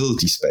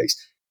probability space.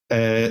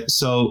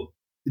 So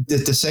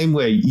the same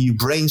way you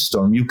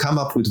brainstorm, you come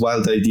up with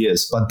wild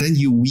ideas, but then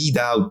you weed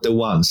out the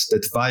ones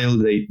that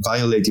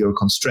violate your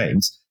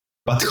constraints.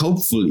 But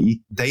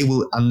hopefully they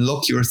will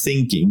unlock your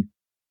thinking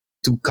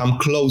to come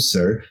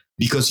closer,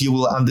 because you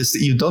will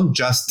understand. You don't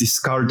just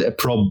discard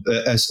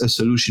a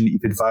solution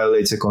if it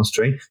violates a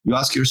constraint. You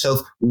ask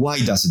yourself, why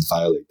does it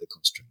violate the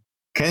constraint?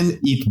 Can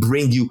it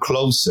bring you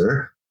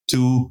closer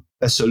to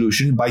a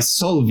solution by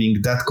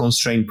solving that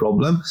constraint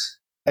problem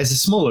as a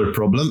smaller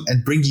problem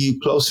and bring you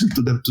closer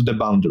to the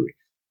boundary?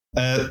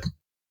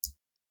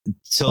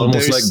 So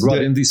almost like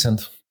gradient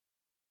descent.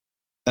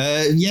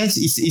 Yes,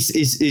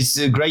 it's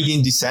a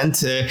gradient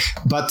descent,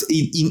 but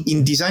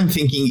in design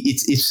thinking,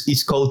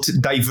 it's called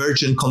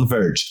diverge and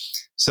converge.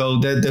 So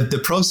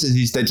the process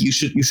is that you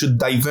should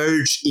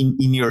diverge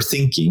in your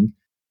thinking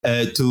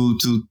to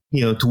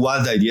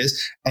wild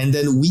ideas, and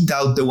then weed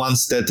out the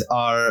ones that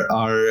are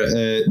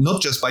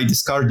not just by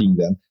discarding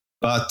them,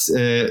 but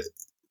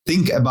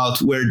think about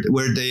where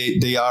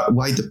they are,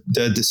 why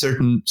the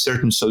certain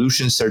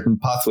solutions, certain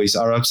pathways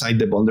are outside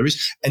the boundaries,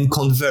 and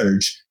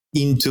converge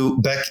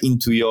back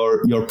into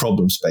your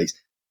problem space.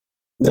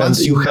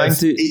 Once you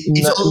have,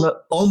 it's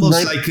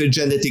almost like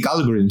genetic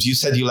algorithms. You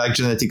said you like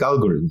genetic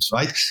algorithms,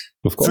 right?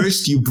 Of course.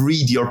 First, you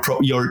breed your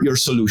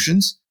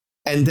solutions,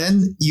 and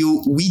then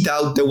you weed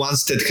out the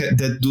ones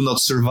that do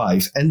not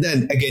survive, and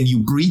then again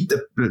you breed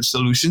the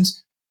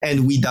solutions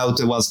and weed out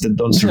the ones that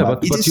don't survive.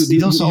 But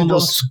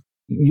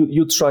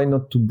you try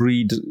not to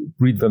breed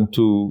them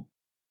too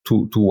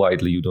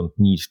widely. You don't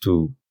need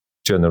to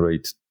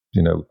generate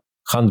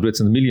hundreds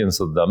and millions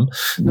of them.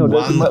 No,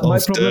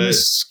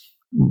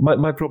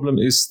 my problem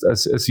is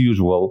as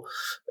usual.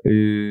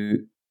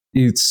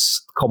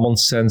 It's common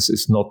sense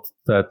is not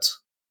that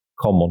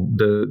common.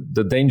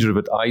 The danger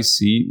that I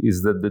see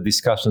is that the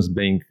discussions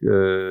being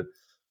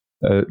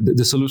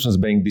the solutions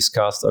being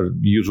discussed are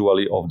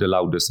usually of the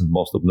loudest and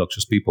most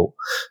obnoxious people.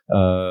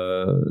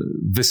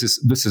 This is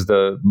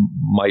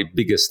my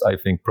biggest, I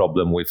think,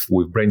 problem with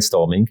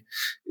brainstorming,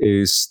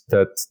 is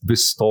that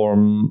this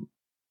storm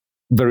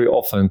very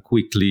often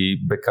quickly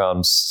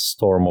becomes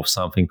storm of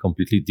something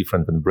completely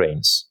different than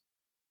brains.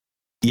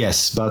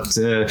 Yes, but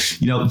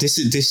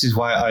this is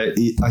why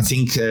I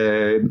think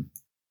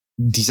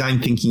design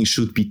thinking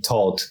should be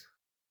taught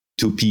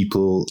to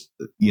people,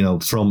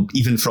 from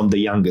the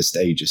youngest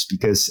ages,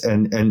 because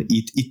and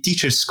it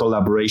teaches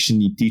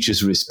collaboration, it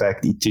teaches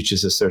respect, it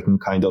teaches a certain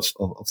kind of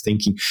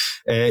thinking.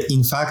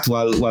 In fact,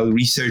 while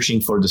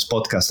researching for this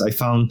podcast, I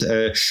found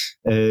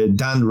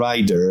Dan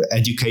Ryder,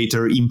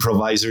 educator,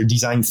 improviser,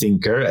 design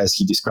thinker, as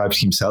he describes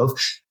himself,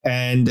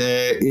 and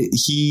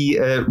he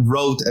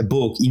wrote a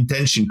book,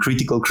 Intention: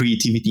 Critical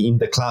Creativity in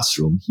the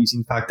Classroom. He's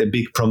in fact a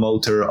big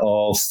promoter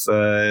of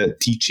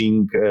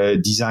teaching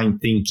design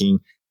thinking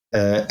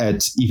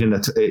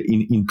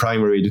in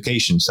primary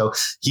education. So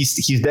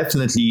he's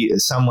definitely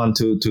someone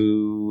to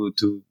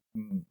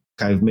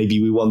kind of,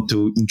 maybe we want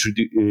to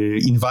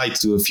invite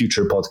to a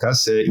future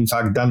podcast. In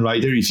fact, Dan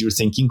Ryder, if you're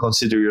thinking,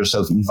 consider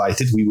yourself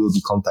invited. We will be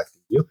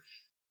contacting you,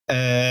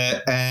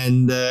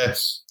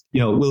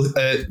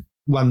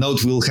 one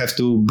note, we'll have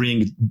to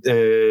bring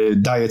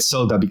diet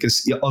soda,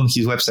 because on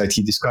his website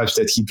he describes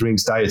that he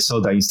drinks diet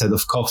soda instead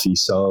of coffee.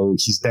 So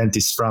his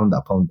dentist frowned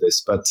upon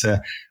this, but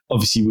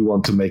obviously we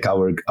want to make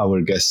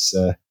our guests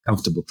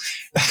comfortable.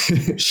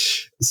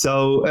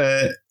 So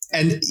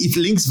And it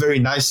links very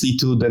nicely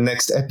to the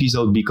next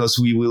episode, because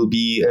we will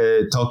be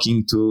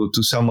talking to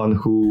someone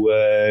who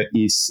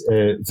is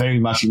very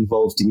much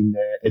involved in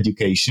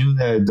education,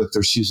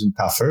 Dr. Susan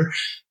Taffer.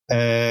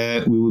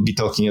 We will be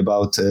talking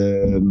about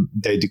the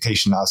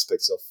education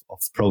aspects of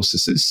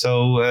processes.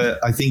 So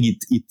I think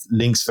it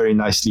links very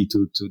nicely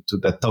to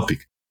that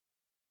topic.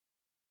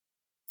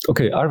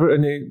 Okay, are there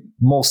any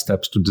more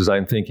steps to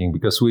design thinking?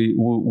 Because we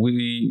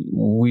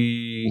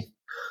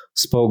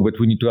spoke, but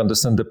we need to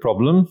understand the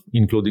problem,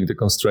 including the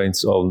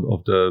constraints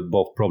of the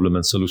both problem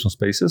and solution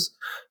spaces.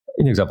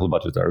 In example,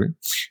 budgetary.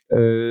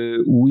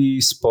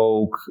 We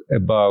spoke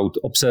about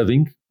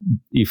observing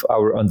if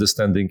our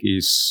understanding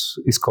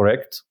is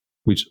correct,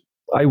 which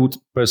I would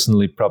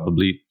personally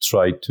probably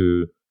try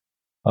to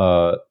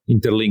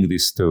interlink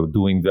this to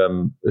doing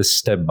them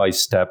step by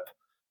step.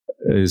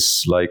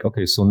 Is like,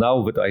 okay, so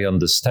now that I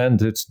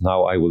understand it,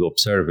 now I will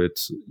observe it.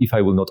 If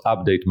I will not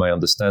update my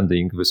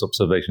understanding, this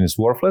observation is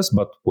worthless,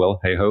 but well,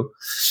 hey ho.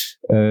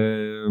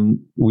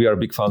 We are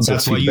big fans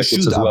That's of why you feedback should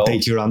as well.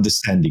 Update your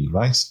understanding,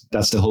 right?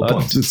 That's the whole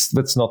point.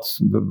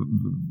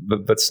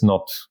 That's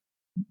not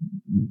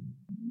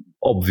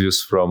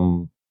obvious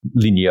from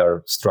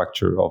linear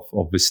structure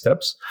of these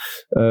steps.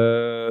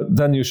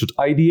 Then you should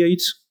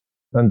ideate,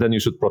 and then you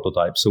should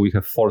prototype. So we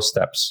have 4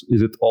 steps.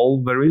 Is it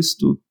all there is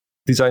to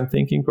design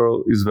thinking,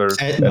 or is there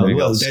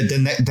anything else?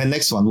 The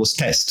next one was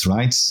test,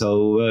 right?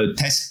 So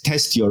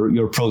test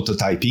your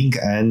prototyping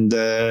and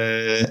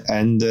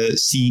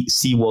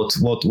see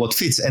what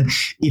fits. And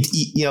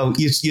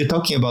you're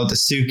talking about the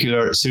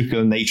circular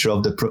nature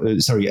of the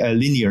a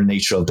linear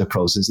nature of the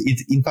process.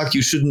 In fact,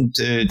 you shouldn't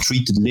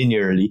treat it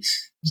linearly,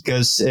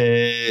 because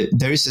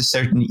there is a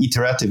certain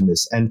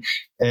iterativeness, and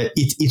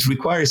it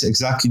requires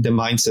exactly the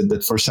mindset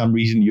that for some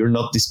reason you're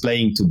not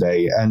displaying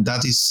today, and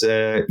that is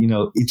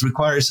it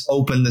requires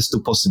openness to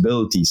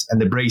possibilities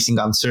and embracing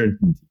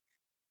uncertainty.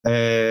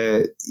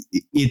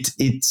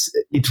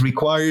 It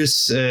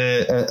requires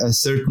a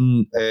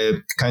certain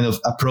kind of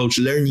approach,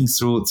 learning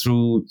through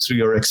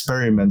your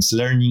experiments,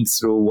 learning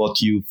through what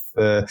you've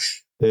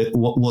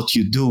what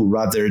you do,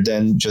 rather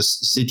than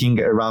just sitting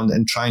around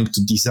and trying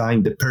to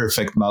design the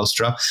perfect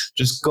mousetrap.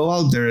 Just go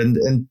out there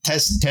and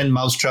test 10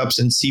 mousetraps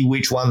and see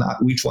which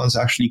ones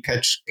actually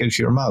catch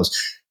your mouse.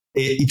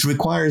 It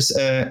requires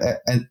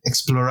an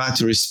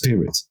exploratory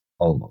spirit,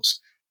 almost.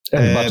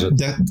 And budget.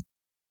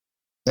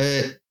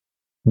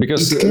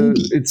 Because the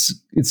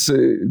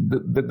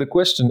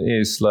question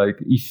is like,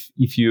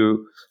 if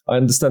you, I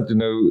understand,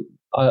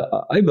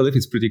 I believe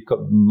it's pretty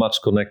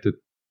much connected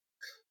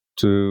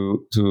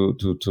to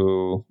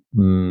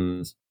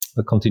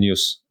a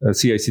continuous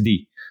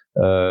CI/CD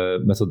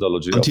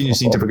methodology.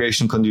 Continuous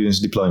integration, continuous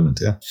deployment.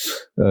 Yeah,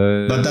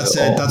 but that's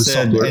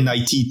an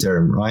NIT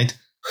term, right?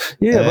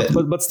 Yeah,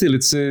 but still,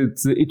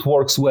 it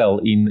works well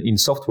in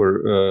software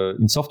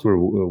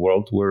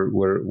world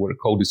where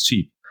code is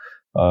cheap,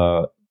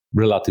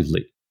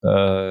 relatively.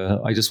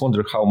 I just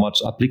wonder how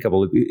much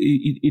applicable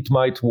it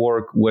might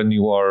work when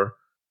you are,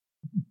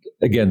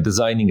 again,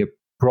 designing a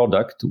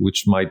product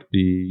which might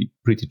be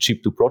pretty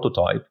cheap to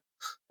prototype.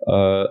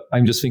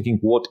 I'm just thinking,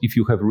 what if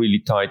you have really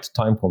tight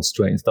time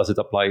constraints? Does it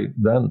apply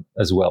then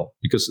as well?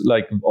 Because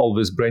like all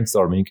this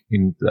brainstorming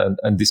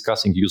and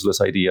discussing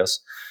useless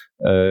ideas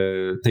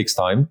takes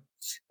time.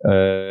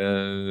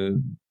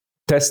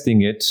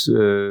 Testing it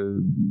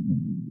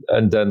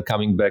and then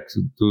coming back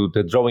to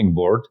the drawing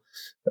board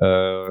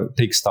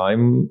takes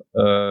time.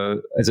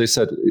 As I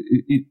said,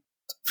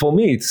 for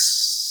me, it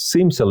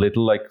seems a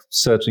little like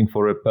searching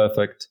for a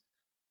perfect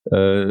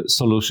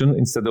solution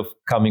instead of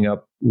coming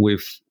up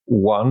with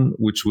one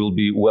which will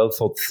be well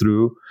thought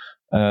through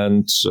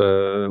and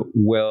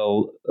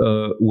well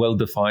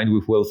defined,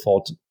 with well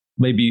thought.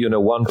 Maybe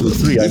 1, 2,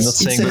 3. I'm not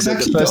saying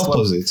exactly the first the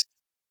opposite.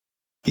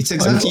 It's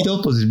exactly the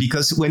opposite,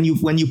 because when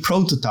you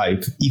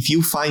prototype, if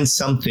you find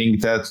something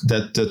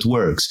that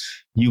works,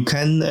 you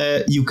can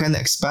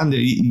expand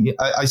it.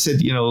 I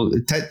said,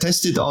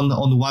 test it on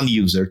 1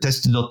 user,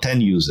 test it on 10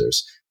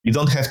 users. You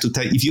don't have to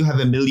if you have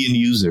 1 million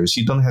users,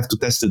 you don't have to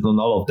test it on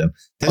all of them.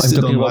 Test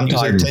it on 1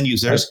 user, 10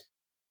 users.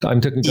 I'm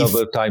talking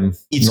about time.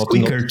 It's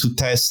quicker to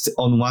test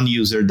on 1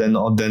 user than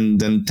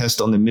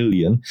test on 1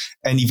 million.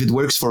 And if it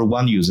works for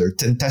 1 user,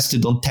 then test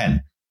it on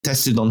 10,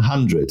 test it on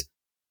 100.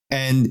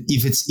 And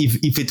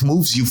if it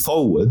moves you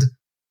forward,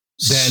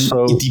 then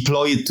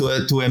deploy it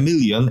to 1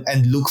 million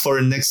and look for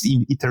a next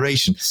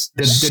iteration.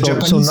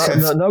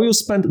 Now you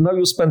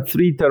spend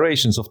 3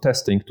 iterations of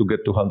testing to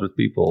get to 100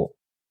 people.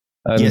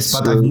 And yes,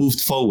 but I've moved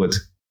forward.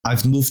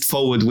 I've moved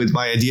forward with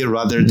my idea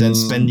rather than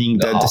spending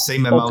the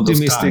same amount of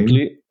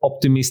time.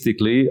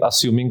 Optimistically,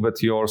 assuming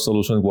that your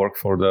solution worked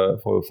for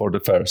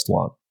the first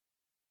one.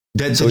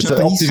 The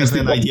Japanese have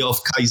an idea of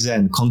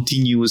Kaizen,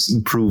 continuous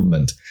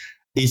improvement.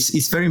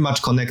 It's very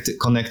much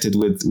connected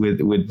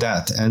with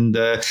that, and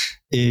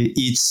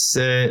it's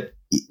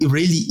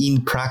really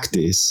in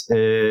practice.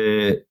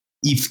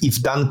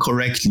 if done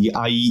correctly,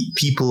 i.e.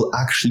 people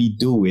actually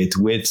do it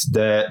with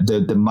the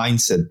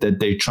mindset that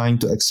they're trying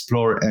to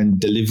explore and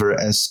deliver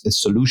as a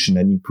solution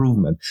and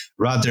improvement,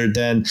 rather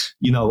than,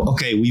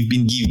 okay, we've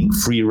been giving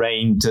free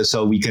rein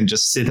so we can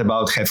just sit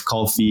about, have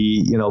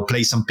coffee,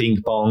 play some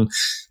ping pong.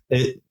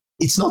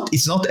 It's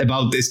not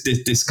about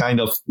this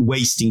kind of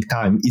wasting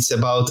time. It's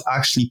about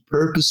actually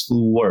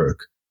purposeful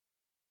work,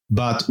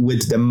 but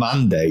with the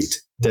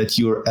mandate that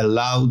you're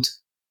allowed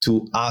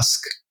to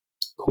ask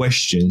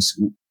questions.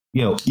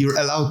 You're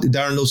allowed.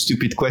 There are no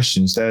stupid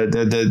questions. There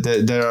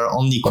are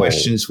only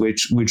questions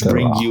which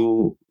bring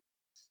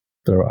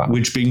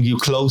you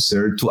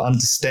closer to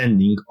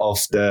understanding of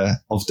the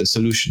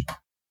solution,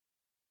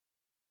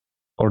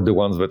 or the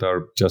ones that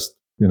are just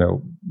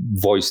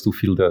voice to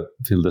fill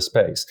the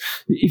space.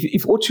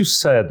 If what you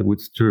said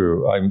was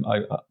true, I'm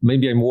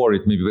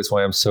worried. Maybe that's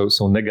why I'm so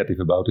negative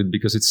about it,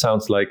 because it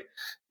sounds like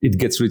it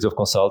gets rid of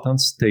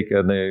consultants. Take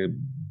a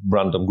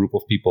random group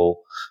of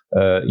people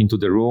into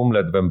the room,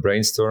 let them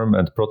brainstorm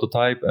and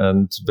prototype,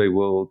 and they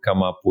will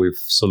come up with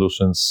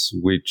solutions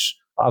which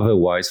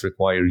otherwise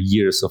require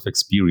years of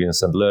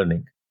experience and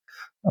learning.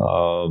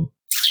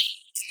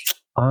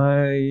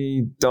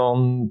 I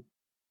don't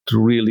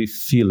really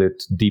feel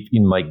it deep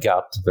in my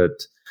gut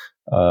that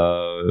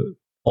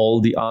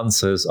all the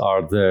answers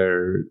are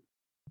there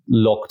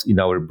locked in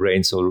our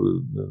brains,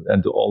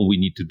 and all we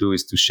need to do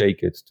is to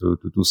shake it, to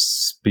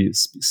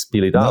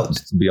spill it out,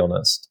 to be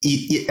honest.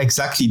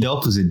 Exactly the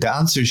opposite. The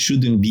answer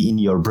shouldn't be in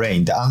your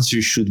brain. The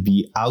answer should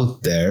be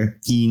out there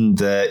in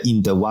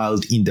the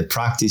wild, in the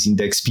practice, in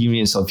the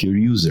experience of your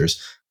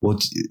users.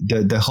 What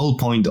the whole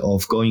point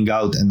of going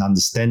out and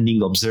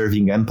understanding,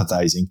 observing,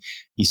 empathizing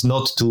is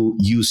not to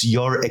use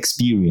your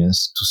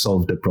experience to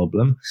solve the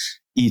problem.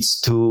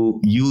 It's to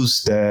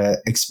use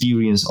the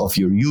experience of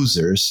your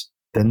users,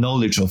 the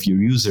knowledge of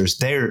your users,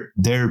 their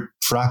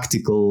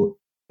practical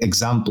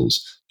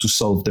examples to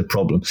solve the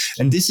problem.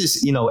 And this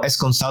is, as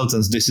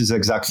consultants, this is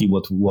exactly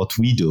what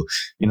we do.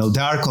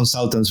 There are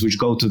consultants which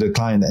go to the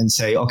client and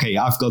say, okay,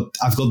 I've got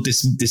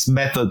this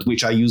method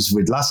which I used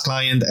with last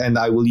client, and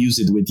I will use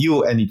it with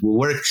you and it will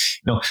work.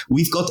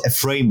 We've got a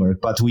framework,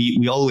 but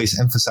we always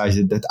emphasize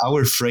it that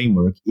our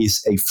framework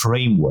is a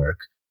framework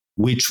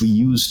which we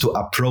use to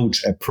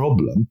approach a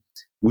problem.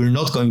 We're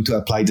not going to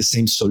apply the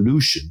same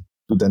solution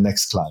to the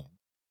next client.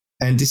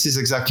 And this is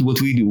exactly what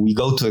we do. We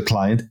go to a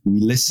client, we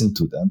listen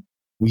to them,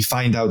 we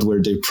find out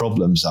where their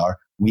problems are,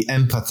 we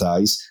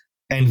empathize,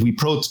 and we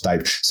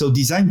prototype. So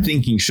design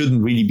thinking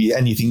shouldn't really be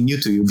anything new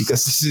to you,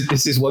 because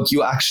this is what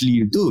you actually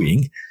are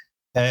doing.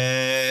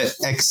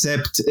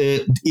 Except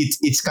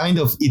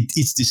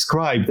it's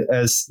described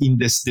as in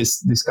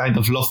this kind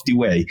of lofty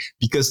way,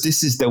 because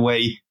this is the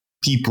way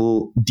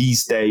people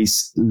these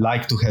days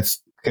like to have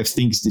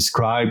things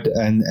described,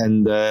 and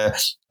they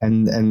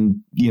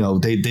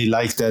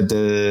like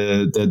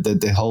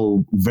the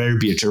whole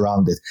verbiage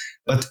around it.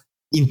 But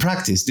in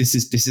practice, this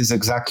is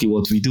exactly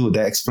what we do.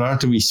 The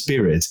exploratory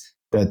spirit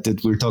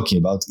that we're talking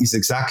about is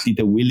exactly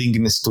the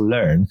willingness to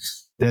learn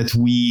that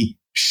we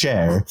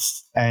share,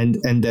 and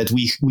that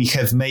we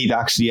have made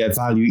actually a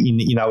value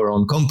in our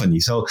own company.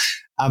 So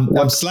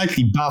I'm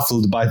slightly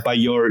baffled by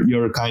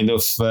your kind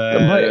of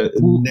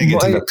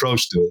negative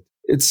approach to it.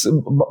 It's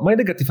my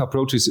negative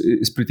approach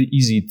is pretty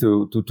easy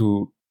to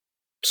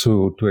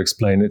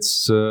explain.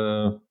 It's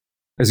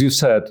as you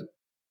said,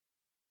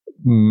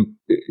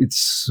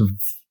 it's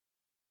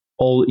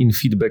all in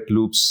feedback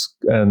loops,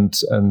 and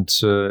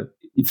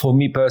for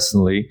me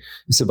personally,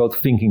 it's about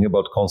thinking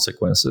about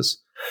consequences,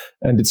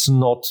 and it's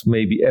not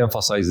maybe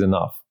emphasized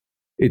enough.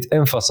 It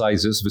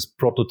emphasizes with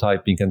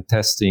prototyping and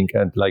testing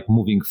and like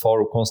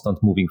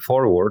constant moving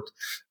forward.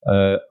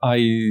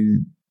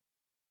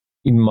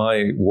 In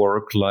my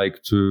work,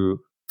 like to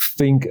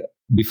think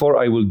before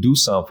I will do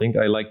something.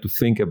 I like to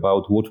think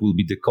about what will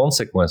be the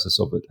consequences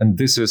of it, and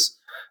this is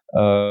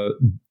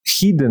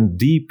hidden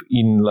deep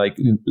in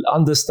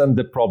understand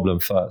the problem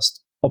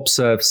first,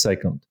 observe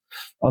second.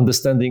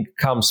 Understanding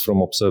comes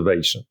from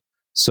observation.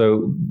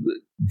 So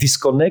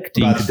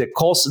disconnecting the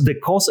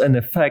cause and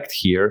effect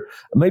here.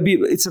 Maybe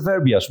it's a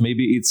verbiage.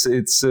 Maybe it's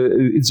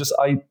just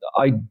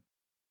I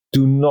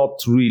do not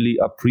really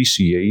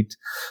appreciate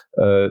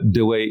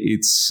the way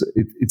it's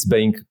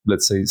being,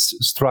 let's say,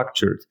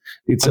 structured.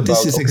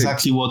 This is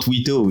exactly what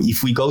we do.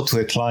 If we go to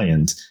a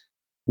client,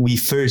 we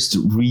first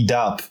read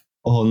up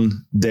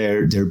on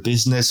their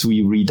business.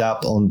 We read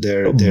up on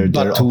their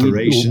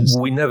operations.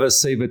 We never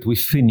say that we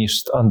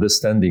finished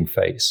understanding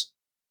phase.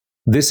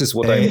 This is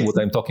what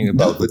I'm talking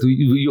about. But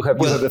you have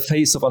a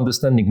phase of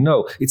understanding.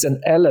 No, it's an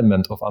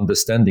element of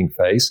understanding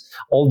phase.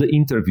 All the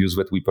interviews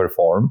that we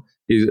perform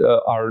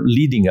are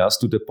leading us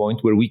to the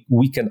point where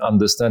we can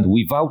understand.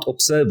 Without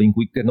observing,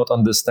 we cannot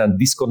understand.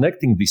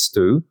 Disconnecting these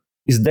two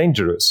is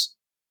dangerous.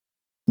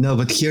 No,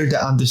 but here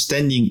the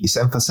understanding is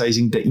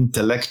emphasizing the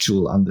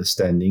intellectual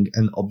understanding,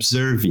 and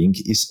observing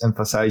is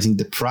emphasizing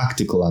the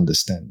practical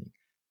understanding.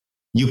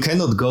 You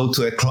cannot go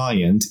to a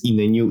client in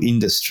a new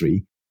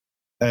industry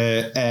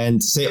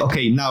and say,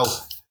 okay, now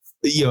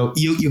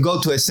you go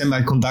to a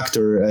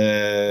semiconductor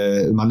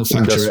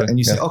manufacturer Industry, and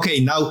you say, okay,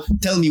 now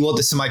tell me what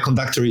the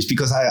semiconductor is,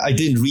 because I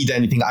didn't read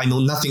anything. I know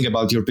nothing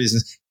about your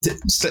business.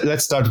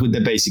 Let's start with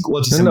the basic.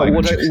 What is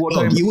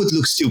semiconductor? You would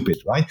look stupid,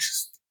 right?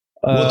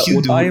 What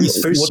you do is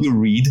first you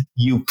read,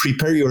 you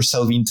prepare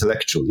yourself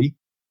intellectually,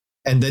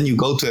 and then you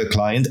go to a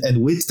client,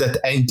 and with that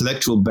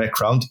intellectual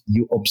background,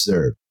 you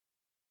observe.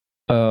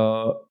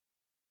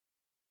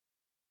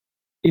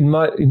 In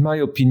my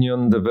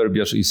opinion, the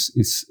verbiage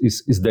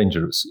is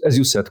dangerous. As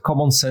you said,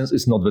 common sense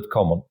is not that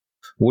common.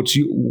 What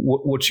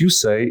you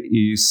say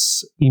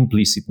is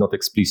implicit, not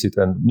explicit.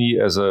 And me,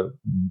 as a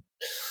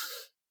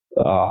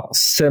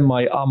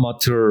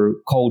semi-amateur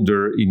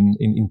coder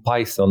in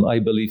Python, I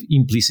believe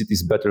implicit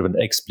is better than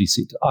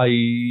explicit.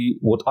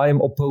 What I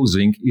am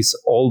opposing is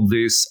all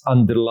these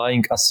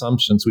underlying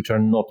assumptions which are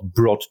not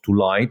brought to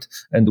light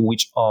and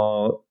which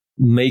are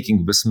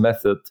making this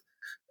method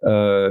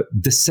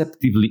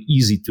deceptively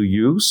easy to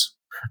use,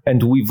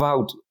 and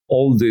without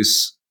all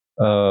these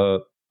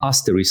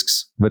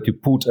asterisks that you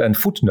put and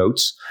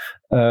footnotes,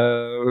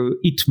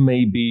 it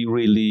may be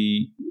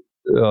really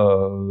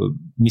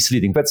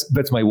misleading.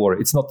 That's my worry.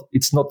 It's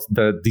not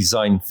the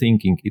design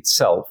thinking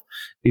itself.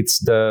 It's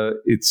the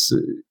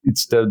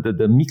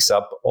mix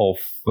up of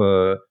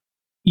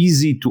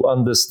easy to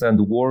understand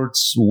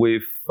words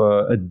with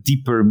a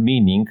deeper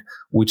meaning,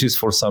 which is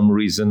for some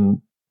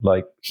reason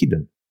like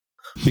hidden.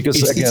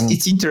 Because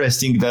it's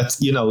interesting that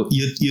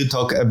you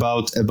talk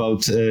about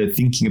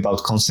thinking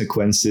about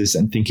consequences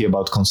and thinking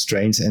about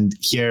constraints, and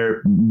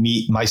here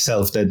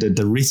myself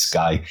the risk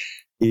guy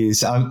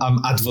is I'm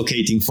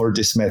advocating for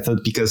this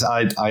method because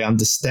I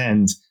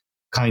understand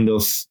kind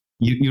of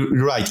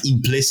you're right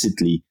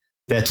implicitly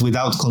that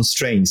without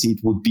constraints it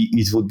would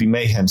be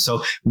mayhem.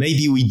 So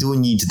maybe we do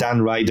need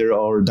Dan Ryder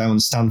or Dan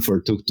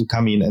Stanford to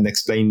come in and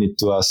explain it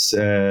to us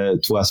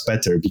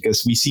better,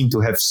 because we seem to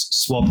have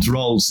swapped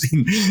roles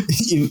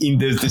in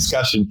this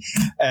discussion.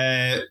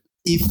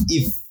 If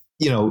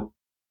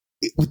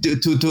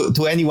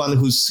to anyone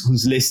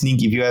who's listening,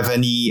 if you have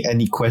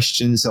any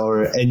questions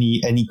or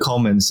any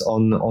comments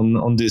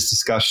on this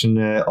discussion,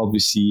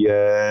 obviously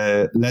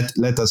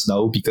let us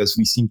know, because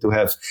we seem to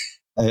have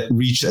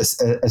reach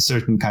a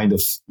certain kind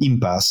of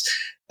impasse.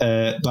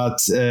 But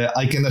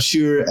I can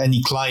assure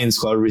any clients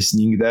who are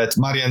listening that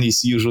Marian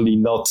is usually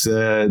not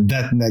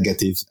that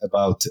negative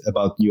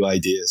about new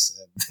ideas.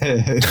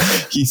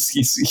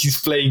 He's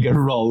playing a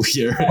role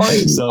here.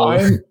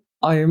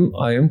 I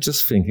am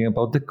just thinking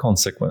about the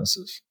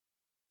consequences.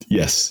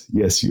 Yes,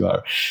 you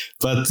are.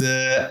 But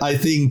I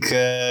think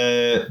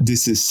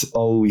this is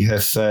all we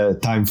have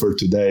time for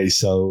today.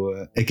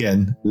 So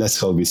again, let's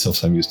hope it's of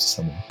some use to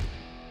someone.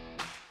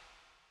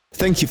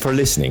 Thank you for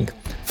listening.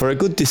 For a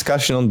good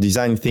discussion on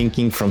design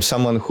thinking from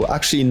someone who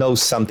actually knows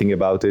something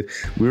about it,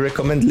 we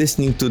recommend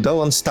listening to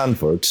Dan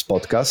Stanford's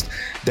podcast,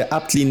 the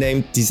aptly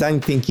named Design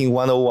Thinking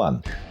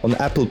 101, on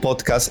Apple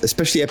Podcasts,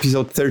 especially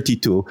episode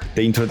 32,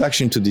 the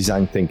introduction to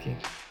design thinking.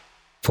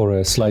 For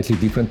a slightly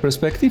different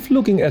perspective,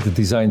 looking at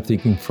design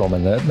thinking from a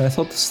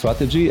method,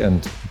 strategy,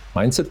 and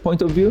mindset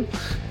point of view,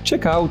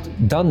 check out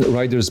Dan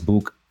Ryder's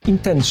book,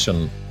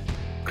 Intention: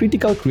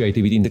 Critical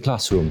Creativity in the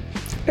Classroom.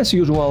 As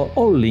usual,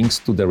 all links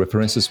to the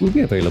references will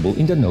be available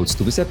in the notes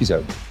to this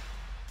episode.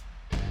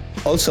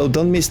 Also,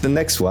 don't miss the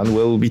next one,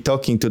 where we'll be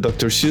talking to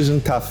Dr.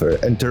 Susan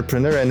Taffer,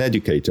 entrepreneur and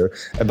educator,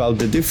 about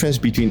the difference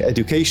between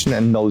education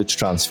and knowledge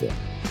transfer.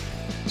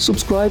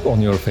 Subscribe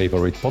on your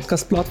favorite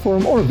podcast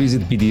platform or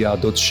visit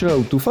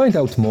bda.show to find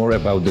out more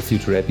about the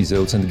future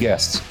episodes and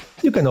guests.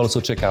 You can also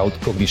check out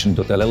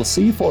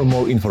cognition.llc for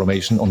more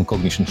information on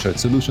Cognition Shared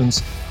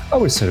Solutions,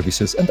 our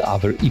services, and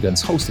other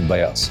events hosted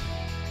by us.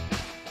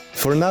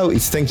 For now,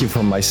 it's thank you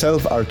from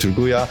myself, Artur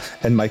Guja,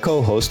 and my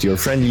co-host, your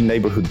friendly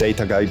neighborhood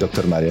data guy,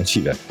 Dr. Marian.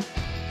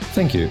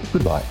 Thank you.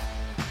 Goodbye.